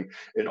definitely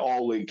an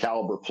all-league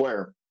caliber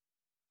player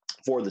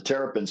for the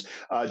Terrapins.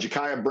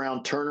 Ja'Kiah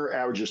Brown-Turner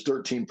averages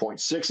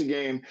 13.6 a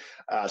game,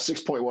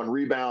 6.1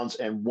 rebounds,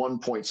 and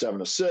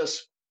 1.7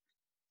 assists.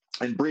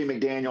 And Bree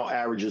McDaniel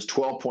averages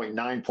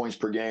 12.9 points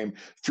per game,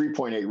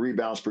 3.8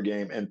 rebounds per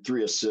game, and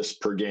 3 assists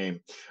per game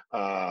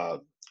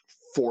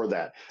for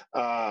that.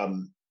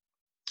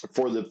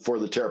 For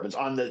the Terrapins.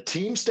 On the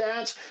team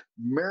stats,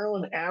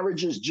 Maryland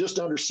averages just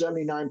under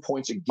 79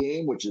 points a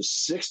game, which is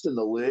 6th in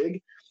the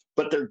league.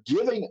 but they're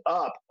giving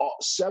up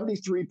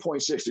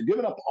 73.6. They're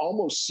giving up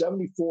almost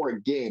 74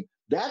 a game.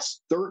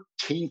 That's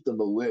 13th in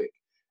the league.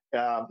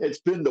 It's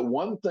been the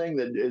one thing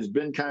that has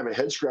been kind of a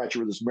head scratcher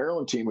with this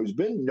Maryland team, who's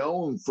been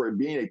known for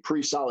being a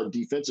pretty solid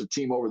defensive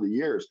team over the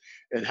years,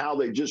 and how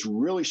they just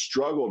really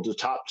struggled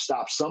to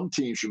stop some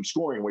teams from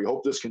scoring. We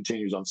hope this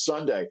continues on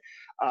Sunday.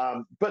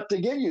 But to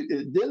give you,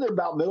 then they're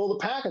about middle of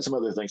the pack in some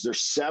other things. They're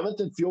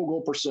 7th in field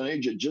goal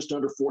percentage at just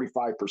under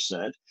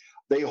 45%.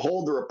 They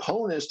hold their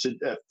opponents to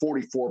at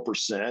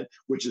 44%,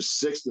 which is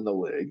 6th in the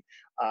league.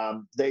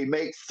 They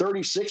make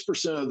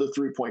 36% of the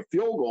three-point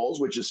field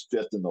goals, which is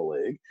 5th in the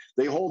league.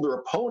 They hold their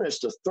opponents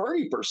to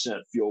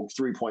 30%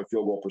 three-point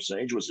field goal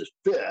percentage, which is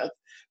 5th.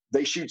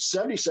 They shoot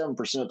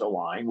 77% at the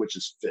line, which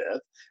is 5th.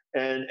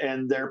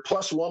 And they're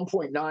plus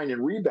 1.9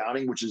 in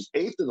rebounding, which is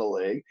 8th in the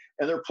league.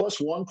 And they're plus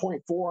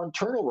 1.4 on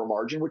turnover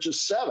margin, which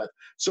is 7th.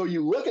 So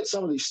you look at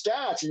some of these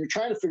stats and you're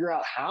trying to figure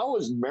out, how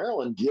is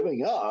Maryland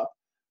giving up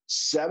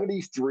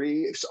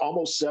 73,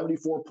 almost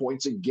 74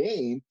 points a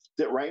game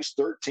that ranks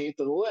 13th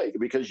in the league?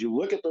 Because you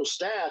look at those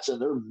stats and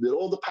they're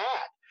middle of the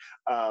pack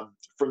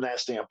from that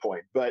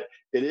standpoint. But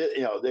it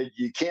is,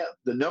 you can't,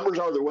 the numbers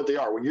are what they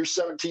are. When you're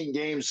 17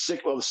 games, the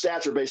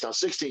stats are based on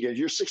 16 games.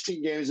 You're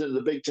 16 games into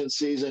the Big Ten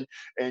season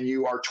and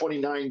you are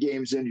 29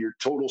 games into your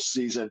total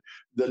season.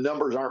 The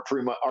numbers are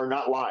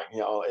not lying.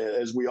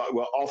 As we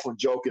often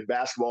joke in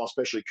basketball,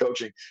 especially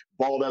coaching,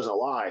 ball doesn't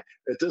lie.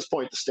 At this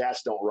point, the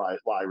stats don't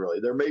lie really.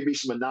 There may be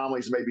some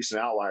anomalies, maybe some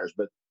outliers,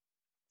 but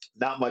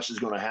not much is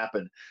going to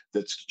happen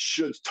that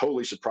should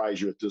totally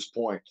surprise you at this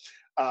point.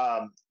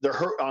 On the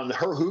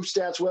Her Hoop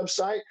Stats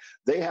website,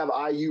 they have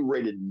IU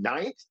rated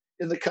 9th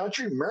in the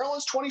country.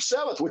 Maryland's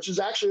 27th, which is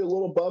actually a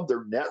little above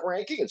their net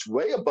ranking. It's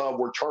way above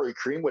where Charlie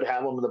Cream would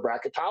have them in the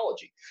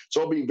bracketology.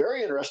 So it'll be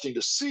very interesting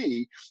to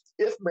see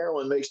if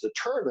Maryland makes the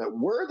tournament,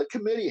 where the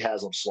committee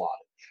has them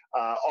slotted.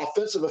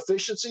 Offensive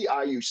efficiency,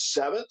 IU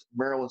 7th,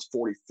 Maryland's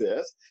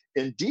 45th.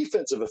 In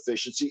defensive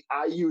efficiency,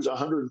 IU is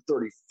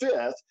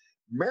 135th.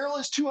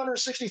 Maryland's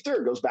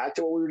 263rd, goes back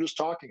to what we were just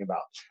talking about.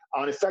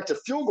 On effective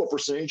field goal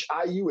percentage,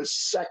 IU is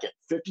 2nd,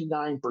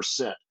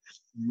 59%.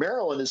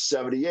 Maryland is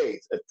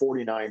 78th at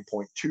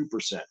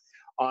 49.2%.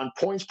 On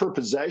points per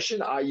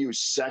possession, IU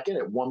is 2nd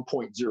at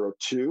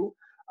 1.02.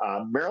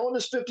 Maryland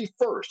is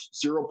 51st,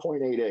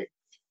 0.88.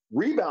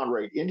 Rebound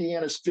rate,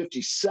 Indiana's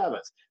 57th.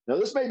 Now,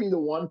 this may be the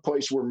one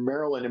place where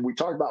Maryland, and we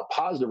talk about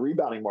positive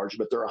rebounding margin,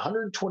 but they're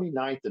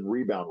 129th in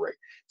rebound rate.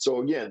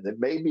 So again,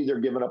 maybe they're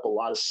giving up a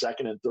lot of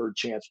second and third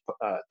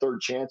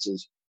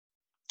chances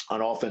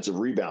on offensive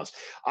rebounds.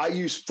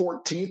 IU's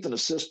 14th in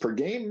assists per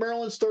game.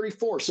 Maryland's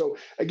 34. So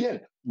again,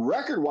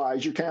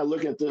 record-wise, you're kind of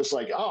looking at this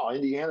like, oh,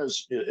 Indiana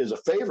is a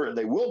favorite, and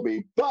they will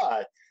be,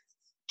 but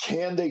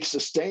can they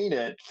sustain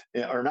it,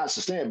 or not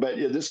sustain it? But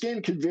this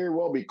game could very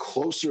well be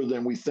closer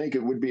than we think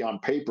it would be on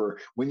paper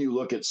when you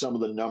look at some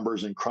of the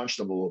numbers and crunch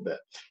them a little bit.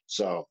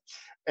 So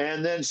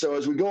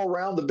as we go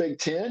around the Big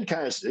Ten,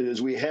 kind of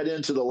as we head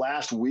into the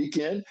last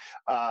weekend,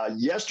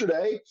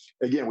 yesterday,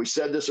 again, we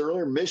said this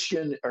earlier,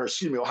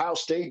 Ohio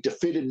State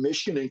defeated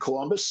Michigan in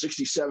Columbus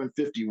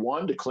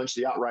 67-51 to clinch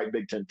the outright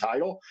Big Ten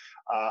title.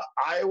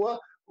 Iowa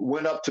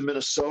went up to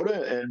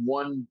Minnesota and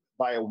won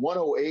by a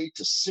 108-60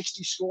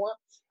 score.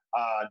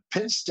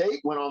 Penn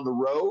State went on the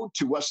road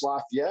to West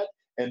Lafayette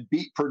and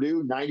beat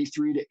Purdue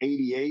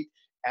 93-88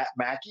 at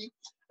Mackey.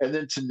 And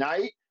then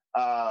tonight,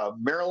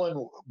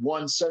 Maryland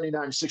won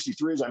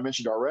 79-63, as I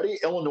mentioned already.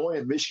 Illinois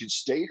and Michigan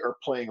State are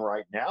playing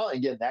right now.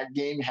 Again, that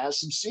game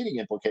has some seeding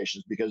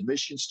implications because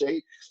Michigan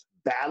State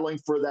battling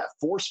for that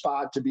 4th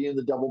spot to be in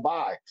the double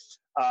bye.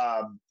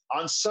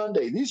 On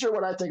Sunday, these are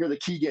what I think are the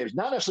key games,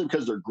 not necessarily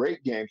because they're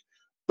great games,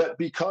 but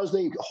because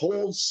they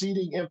hold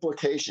seeding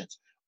implications.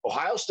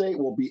 Ohio State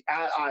will be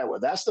at Iowa.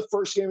 That's the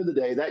first game of the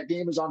day. That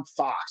game is on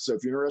Fox. So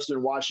if you're interested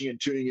in watching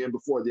and tuning in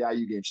before the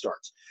IU game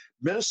starts.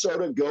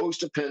 Minnesota goes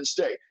to Penn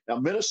State. Now,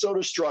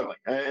 Minnesota's struggling,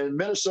 and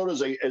Minnesota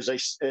is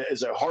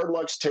a hard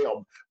luck's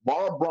tale.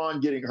 Mara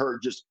Braun getting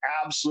hurt just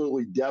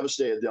absolutely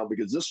devastated them,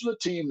 because this was a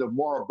team of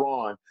Mara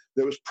Braun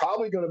that was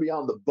probably going to be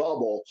on the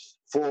bubble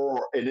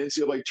for an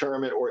NCAA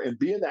tournament and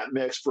be in that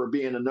mix for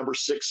being a number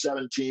 6,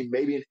 7 team,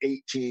 maybe an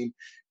 8 team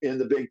in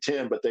the Big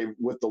Ten. But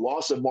with the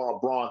loss of Mara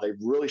Braun, they've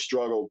really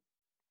struggled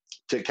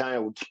to kind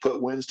of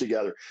put wins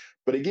together.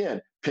 But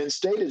again, Penn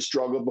State had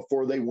struggled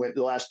before they went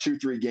the last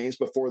 2-3 games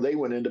before they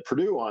went into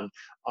Purdue on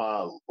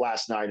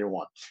last night and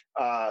won.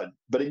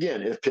 But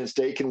again, if Penn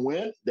State can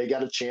win, they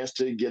got a chance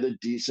to get a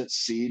decent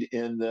seed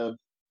in the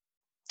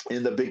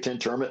Big Ten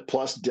tournament.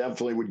 Plus,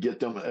 definitely would get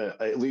them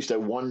at least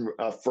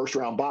a first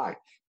round bye.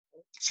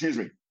 Excuse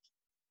me.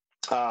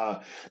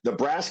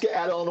 Nebraska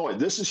at Illinois.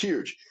 This is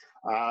huge.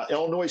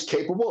 Illinois is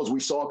capable, as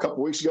we saw a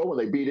couple weeks ago when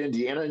they beat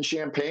Indiana in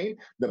Champaign.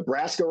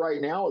 Nebraska right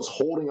now is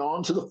holding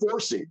on to the 4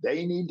 seed.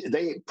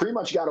 They pretty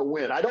much got to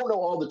win. I don't know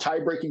all the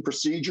tie-breaking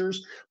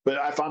procedures, but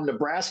if I'm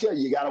Nebraska,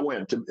 you got to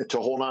win to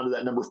hold on to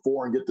that number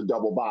 4 and get the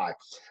double bye.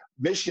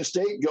 Michigan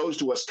State goes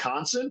to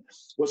Wisconsin.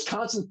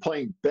 Wisconsin's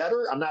playing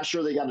better. I'm not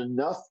sure they got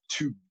enough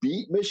to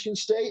beat Michigan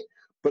State,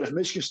 But if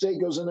Michigan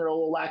State goes in there a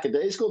little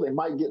lackadaisical, they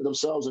might get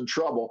themselves in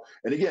trouble.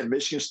 And again,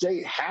 Michigan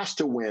State has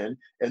to win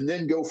and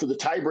then go for the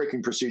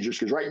tie-breaking procedures,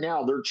 because right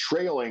now they're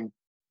trailing,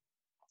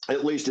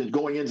 at least in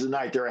going into the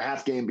night, they're a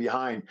half game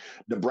behind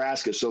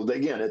Nebraska. So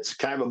again, it's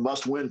kind of a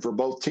must win for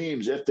both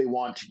teams if they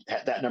want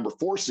that number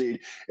 4 seed.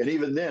 And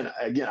even then,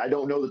 again, I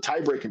don't know the tie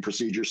breaking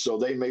procedures, so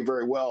they may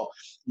very well,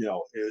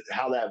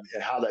 how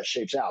that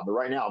shapes out. But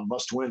right now,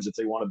 must wins if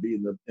they want to be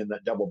in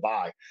that double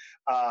bye.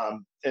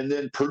 And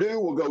then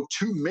Purdue will go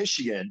to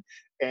Michigan,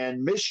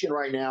 and Michigan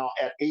right now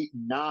at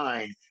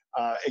 8-9.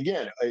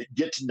 Again,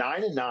 get to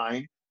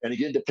 9-9. And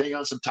again, depending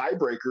on some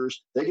tiebreakers,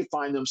 they could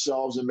find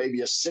themselves in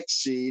maybe a 6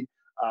 seed.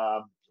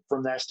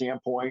 From that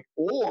standpoint,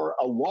 or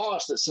a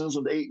loss that sends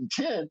them to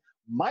 8-10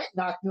 might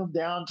knock them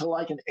down to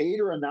like an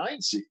 8 or a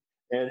 9 seed.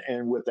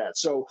 And with that,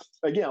 so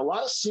again, a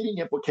lot of seeding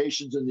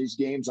implications in these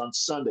games on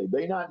Sunday.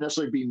 They not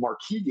necessarily be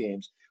marquee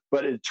games,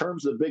 but in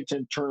terms of the Big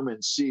Ten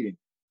tournament seeding,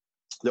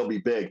 they'll be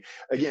big.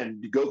 Again,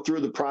 to go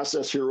through the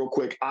process here real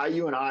quick,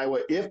 IU and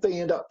Iowa, if they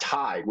end up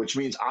tied, which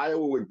means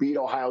Iowa would beat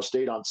Ohio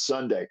State on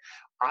Sunday,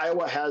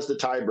 Iowa has the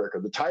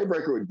tiebreaker. The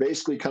tiebreaker would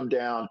basically come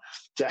down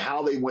to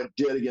how they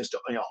did against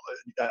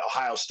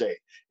Ohio State.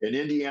 And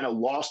Indiana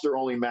lost their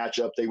only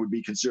matchup. They would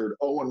be considered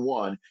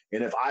 0-1.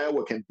 And if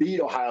Iowa can beat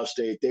Ohio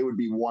State, they would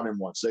be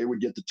 1-1. So they would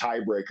get the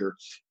tiebreaker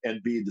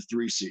and be the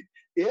 3 seed.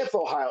 If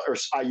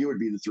IU would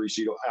be the 3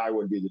 seed, Iowa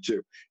would be the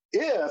 2.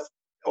 If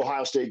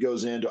Ohio State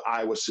goes into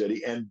Iowa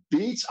City and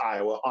beats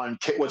Iowa on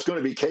what's going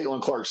to be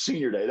Caitlin Clark's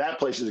senior day, that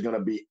place is going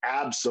to be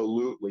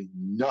absolutely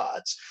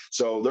nuts.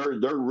 So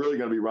they're really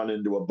going to be running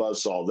into a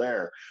buzzsaw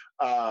there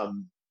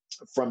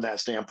from that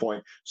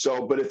standpoint.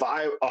 So, but if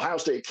Ohio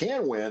State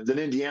can win, then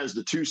Indiana's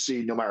the 2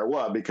 seed no matter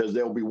what, because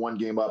they'll be 1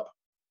 game up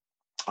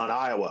on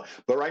Iowa.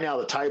 But right now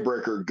the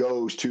tiebreaker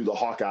goes to the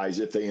Hawkeyes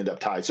if they end up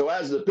tied. So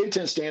as the Big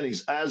Ten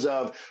standings as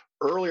of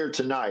earlier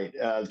tonight,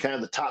 kind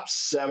of the top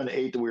 7,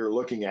 8 that we were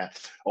looking at.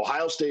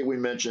 Ohio State, we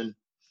mentioned,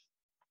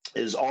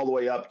 is all the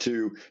way up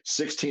to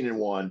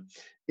 16-1.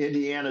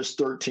 Indiana's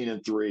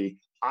 13-3.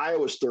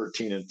 Iowa's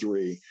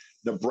 13-3.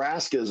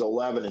 Nebraska is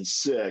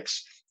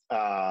 11-6.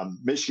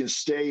 Michigan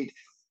State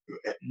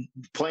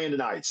playing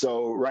tonight.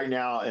 So right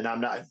now, and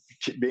I'm not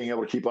being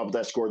able to keep up with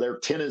that score,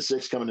 they're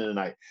 10-6 coming in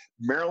tonight.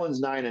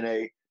 Maryland's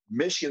 9-8.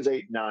 Michigan's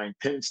 8-9.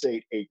 Penn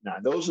State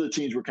 8-9. Those are the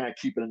teams we're kind of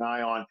keeping an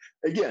eye on.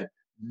 Again,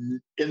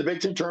 in the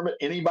Big Ten tournament,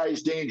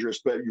 anybody's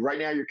dangerous, but right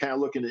now you're kind of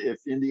looking at if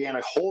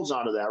Indiana holds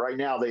on to that. Right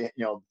now,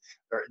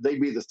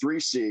 they'd be the 3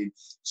 seed,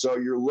 so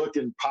you're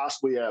looking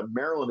possibly at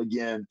Maryland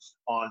again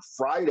on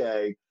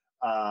Friday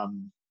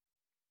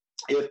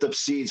if the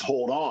seeds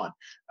hold on.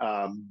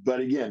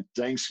 But again,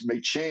 things may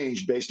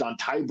change based on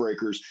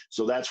tiebreakers,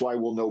 so that's why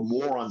we'll know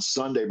more on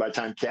Sunday by the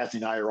time Kathy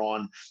and I are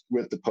on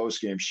with the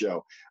postgame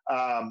show.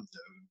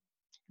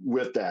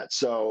 With that,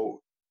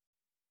 so.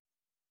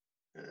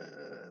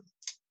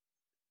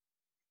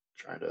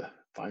 Trying to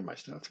find my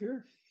stuff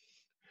here.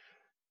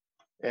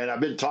 And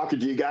I've been talking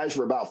to you guys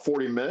for about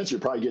 40 minutes.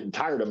 You're probably getting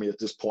tired of me at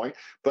this point.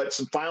 But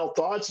some final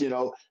thoughts,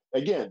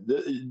 again,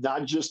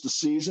 not just the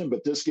season,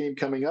 but this game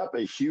coming up,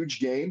 a huge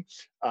game.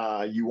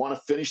 You want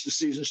to finish the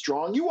season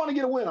strong. You want to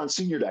get a win on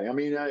senior day. I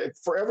mean,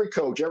 for every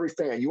coach, every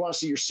fan, you want to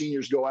see your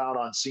seniors go out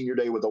on senior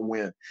day with a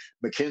win.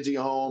 Mackenzie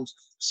Holmes,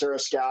 Sarah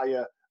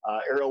Scalia,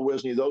 Ariel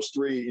Wisney, those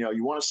 3,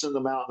 you want to send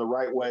them out in the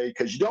right way,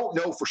 because you don't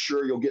know for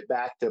sure you'll get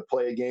back to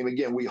play a game.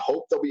 Again, we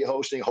hope they'll be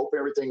hosting, hope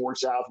everything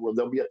works out where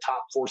they'll be a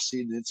top 4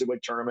 seed in the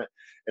NCAA tournament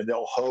and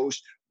they'll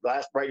host.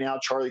 Right now,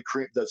 Charlie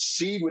Cream, the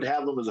seed would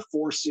have them as a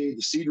 4 seed.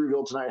 The seed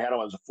reveal tonight had them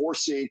as a 4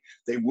 seed.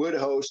 They would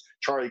host.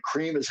 Charlie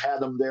Cream has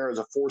had them there as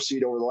a 4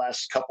 seed over the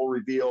last couple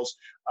reveals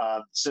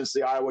since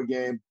the Iowa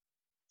game,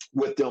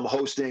 with them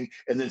hosting.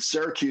 And then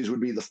Syracuse would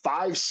be the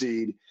 5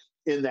 seed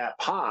in that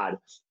pod.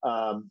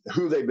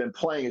 Who they've been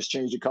playing has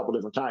changed a couple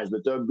different times,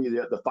 but that would be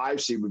the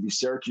 5 seed would be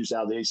Syracuse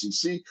out of the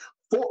ACC,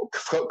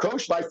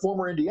 coached by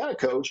former Indiana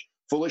coach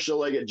Felicia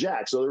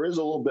Leggett-Jack. So there is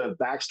a little bit of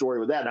backstory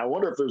with that. And I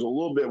wonder if there's a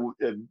little bit,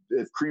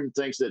 if Cream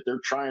thinks that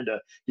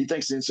he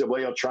thinks the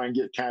NCAA will try and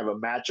get kind of a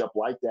matchup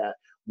like that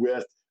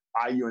with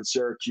IU and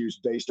Syracuse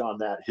based on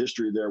that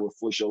history there with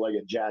Felicia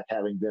Leggett-Jack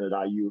having been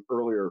at IU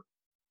earlier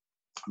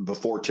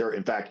before Terry.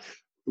 In fact,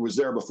 it was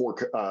there before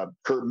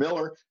Kurt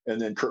Miller, and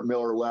then Kurt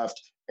Miller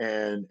left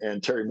and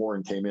Terry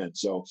Morin came in.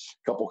 So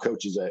a couple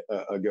coaches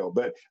ago.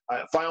 But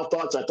final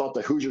thoughts, I thought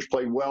the Hoosiers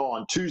played well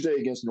on Tuesday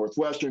against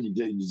Northwestern. You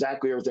did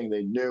exactly everything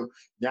they knew.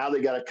 Now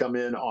they got to come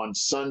in on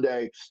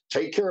Sunday,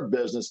 take care of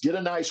business, get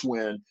a nice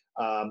win.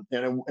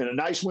 And a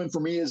nice win for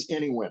me is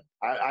any win.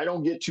 I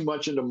don't get too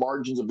much into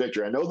margins of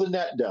victory. I know the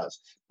net does,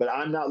 but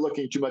I'm not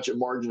looking too much at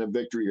margin of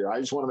victory here. I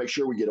just want to make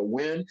sure we get a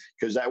win,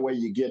 because that way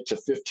you get to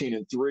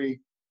 15-3.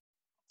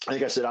 I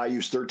think I said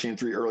IU's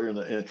 13-3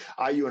 earlier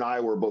IU and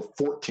I were both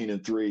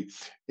 14-3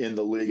 in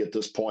the league at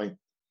this point.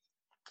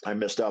 I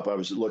messed up. I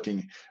was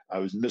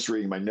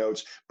misreading my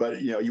notes.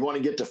 But you want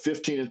to get to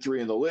 15-3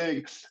 in the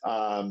league,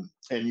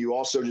 and you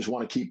also just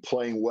want to keep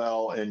playing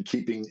well and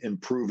keeping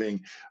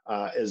improving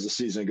as the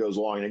season goes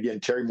along. And again,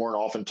 Terry Moore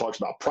often talks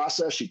about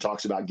process. She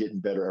talks about getting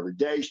better every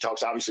day. She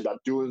talks obviously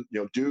about do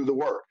the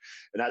work,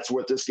 and that's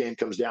what this game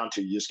comes down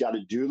to. You just got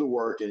to do the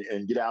work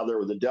and get out there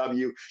with a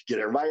W. Get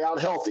everybody out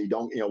healthy. We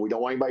don't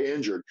want anybody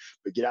injured,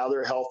 but get out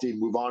there healthy.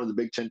 Move on to the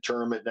Big Ten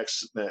tournament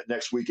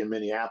next week in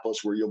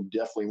Minneapolis, where you'll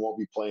definitely won't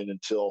be playing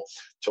until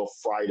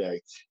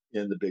Friday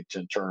in the Big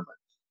Ten tournament.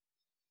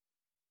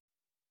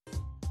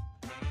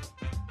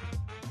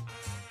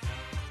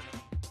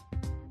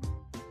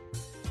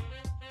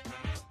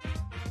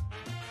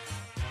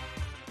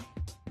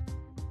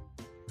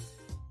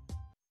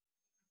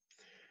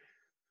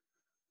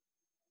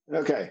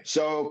 Okay,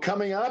 so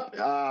coming up,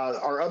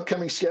 our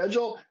upcoming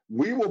schedule,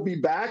 we will be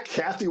back.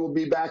 Kathy will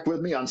be back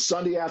with me on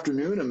Sunday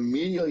afternoon,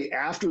 immediately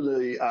after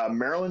the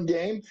Maryland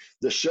game.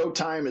 The show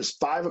time is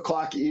 5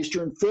 o'clock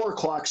Eastern, 4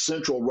 o'clock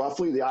Central,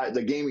 roughly.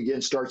 The game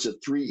again starts at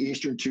 3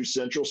 Eastern, 2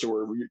 Central, so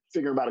we're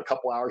figuring about a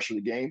couple hours for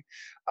the game.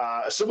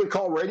 Assembly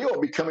Call Radio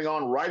will be coming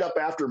on right up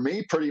after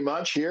me, pretty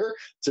much here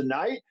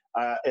tonight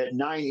at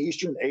 9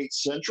 Eastern, 8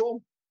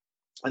 Central.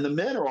 And the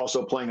men are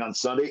also playing on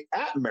Sunday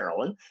at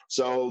Maryland.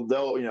 So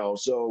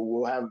so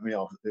we'll have,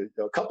 a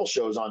couple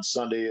shows on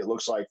Sunday, it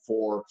looks like,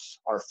 for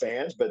our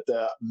fans. But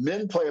the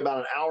men play about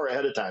an hour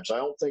ahead of time. So I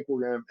don't think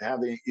we're going to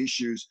have any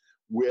issues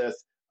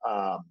with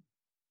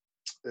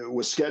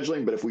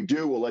scheduling. But if we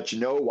do, we'll let you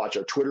know. Watch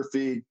our Twitter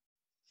feed.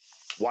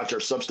 Watch our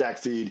Substack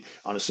feed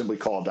on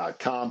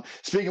assemblycall.com.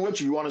 Speaking of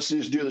which, if you want to see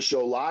us do the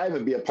show live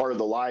and be a part of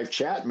the live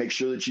chat, make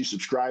sure that you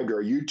subscribe to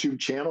our YouTube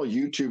channel,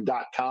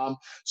 youtube.com/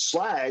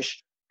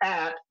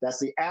 that's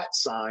the @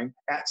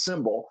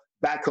 symbol,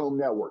 Back Home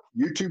Network,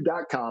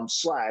 youtube.com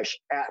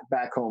 /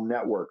 Back Home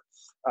Network.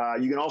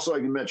 You can also,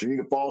 like you mentioned, you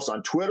can follow us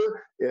on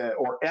Twitter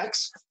or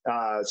X,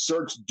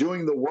 search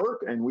Doing the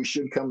Work, and we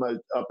should come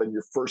up in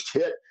your first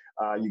hit.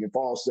 You can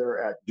follow us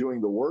there at Doing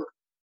the Work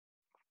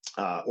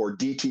or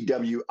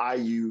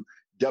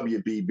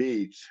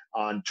DTWIUWBB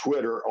on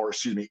Twitter, or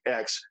excuse me,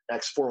 X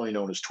formerly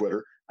known as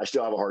Twitter. I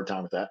still have a hard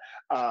time with that.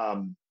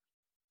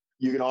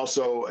 You can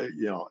also,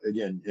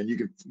 again, and you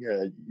can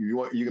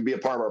be a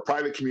part of our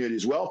private community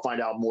as well. Find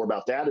out more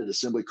about that at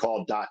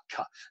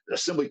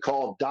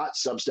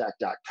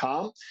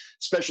assemblycall.substack.com.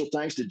 Special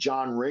thanks to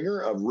John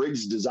Ringer of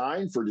Riggs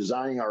Design for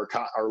designing our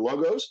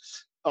logos.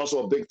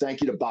 Also, a big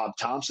thank you to Bob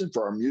Thompson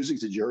for our music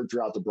that you heard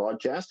throughout the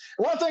broadcast.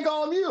 I want to thank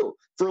all of you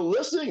for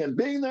listening and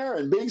being there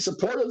and being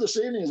supportive this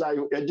evening as I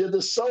did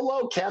this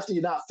solo. Kathy,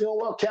 you're not feeling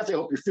well. Kathy, I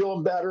hope you're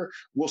feeling better.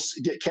 We'll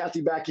get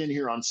Kathy back in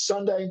here on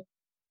Sunday.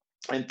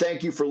 And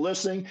thank you for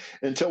listening.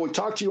 Until we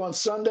talk to you on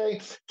Sunday,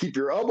 keep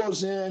your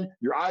elbows in,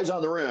 your eyes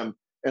on the rim,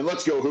 and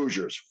let's go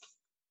Hoosiers.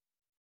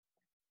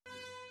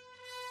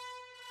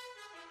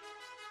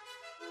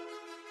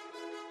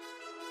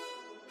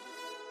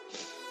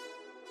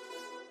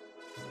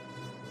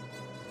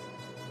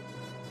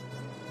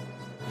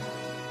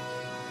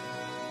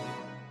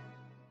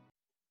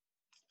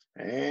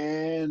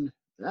 And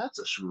that's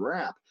a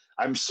wrap.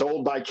 I'm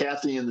sold by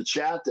Kathy in the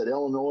chat that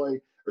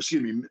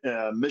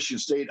Michigan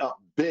State up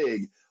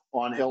big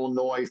on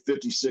Illinois,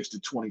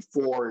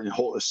 56-24, and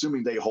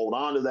assuming they hold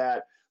on to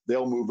that,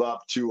 they'll move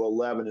up to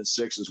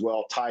 11-6 as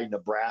well, tied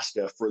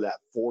Nebraska for that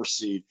 4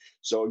 seed.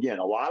 So again,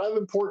 a lot of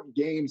important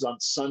games on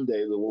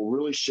Sunday that will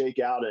really shake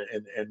out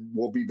and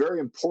will be very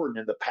important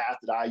in the path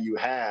that IU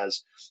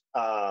has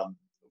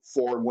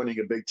for winning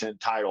a Big Ten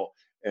title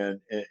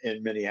and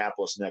in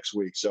Minneapolis next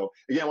week. So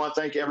again, I want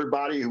to thank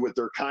everybody with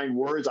their kind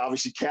words.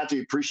 Obviously, Kathy,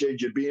 appreciate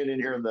you being in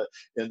here in the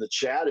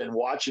chat and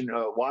watching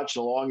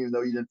along, even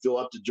though you didn't feel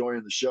up to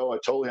joining the show. I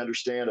totally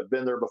understand. I've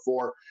been there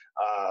before,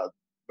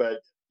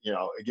 but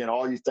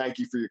again, thank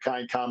you for your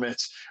kind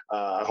comments.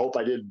 I hope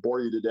I didn't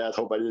bore you to death.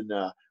 Hope I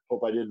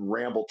didn't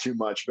ramble too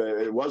much, but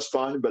it was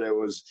fun. But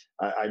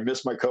I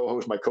missed my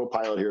co-host, my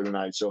co-pilot here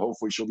tonight. So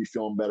hopefully she'll be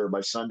feeling better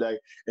by Sunday.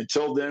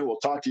 Until then, we'll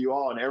talk to you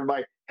all, and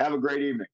everybody have a great evening.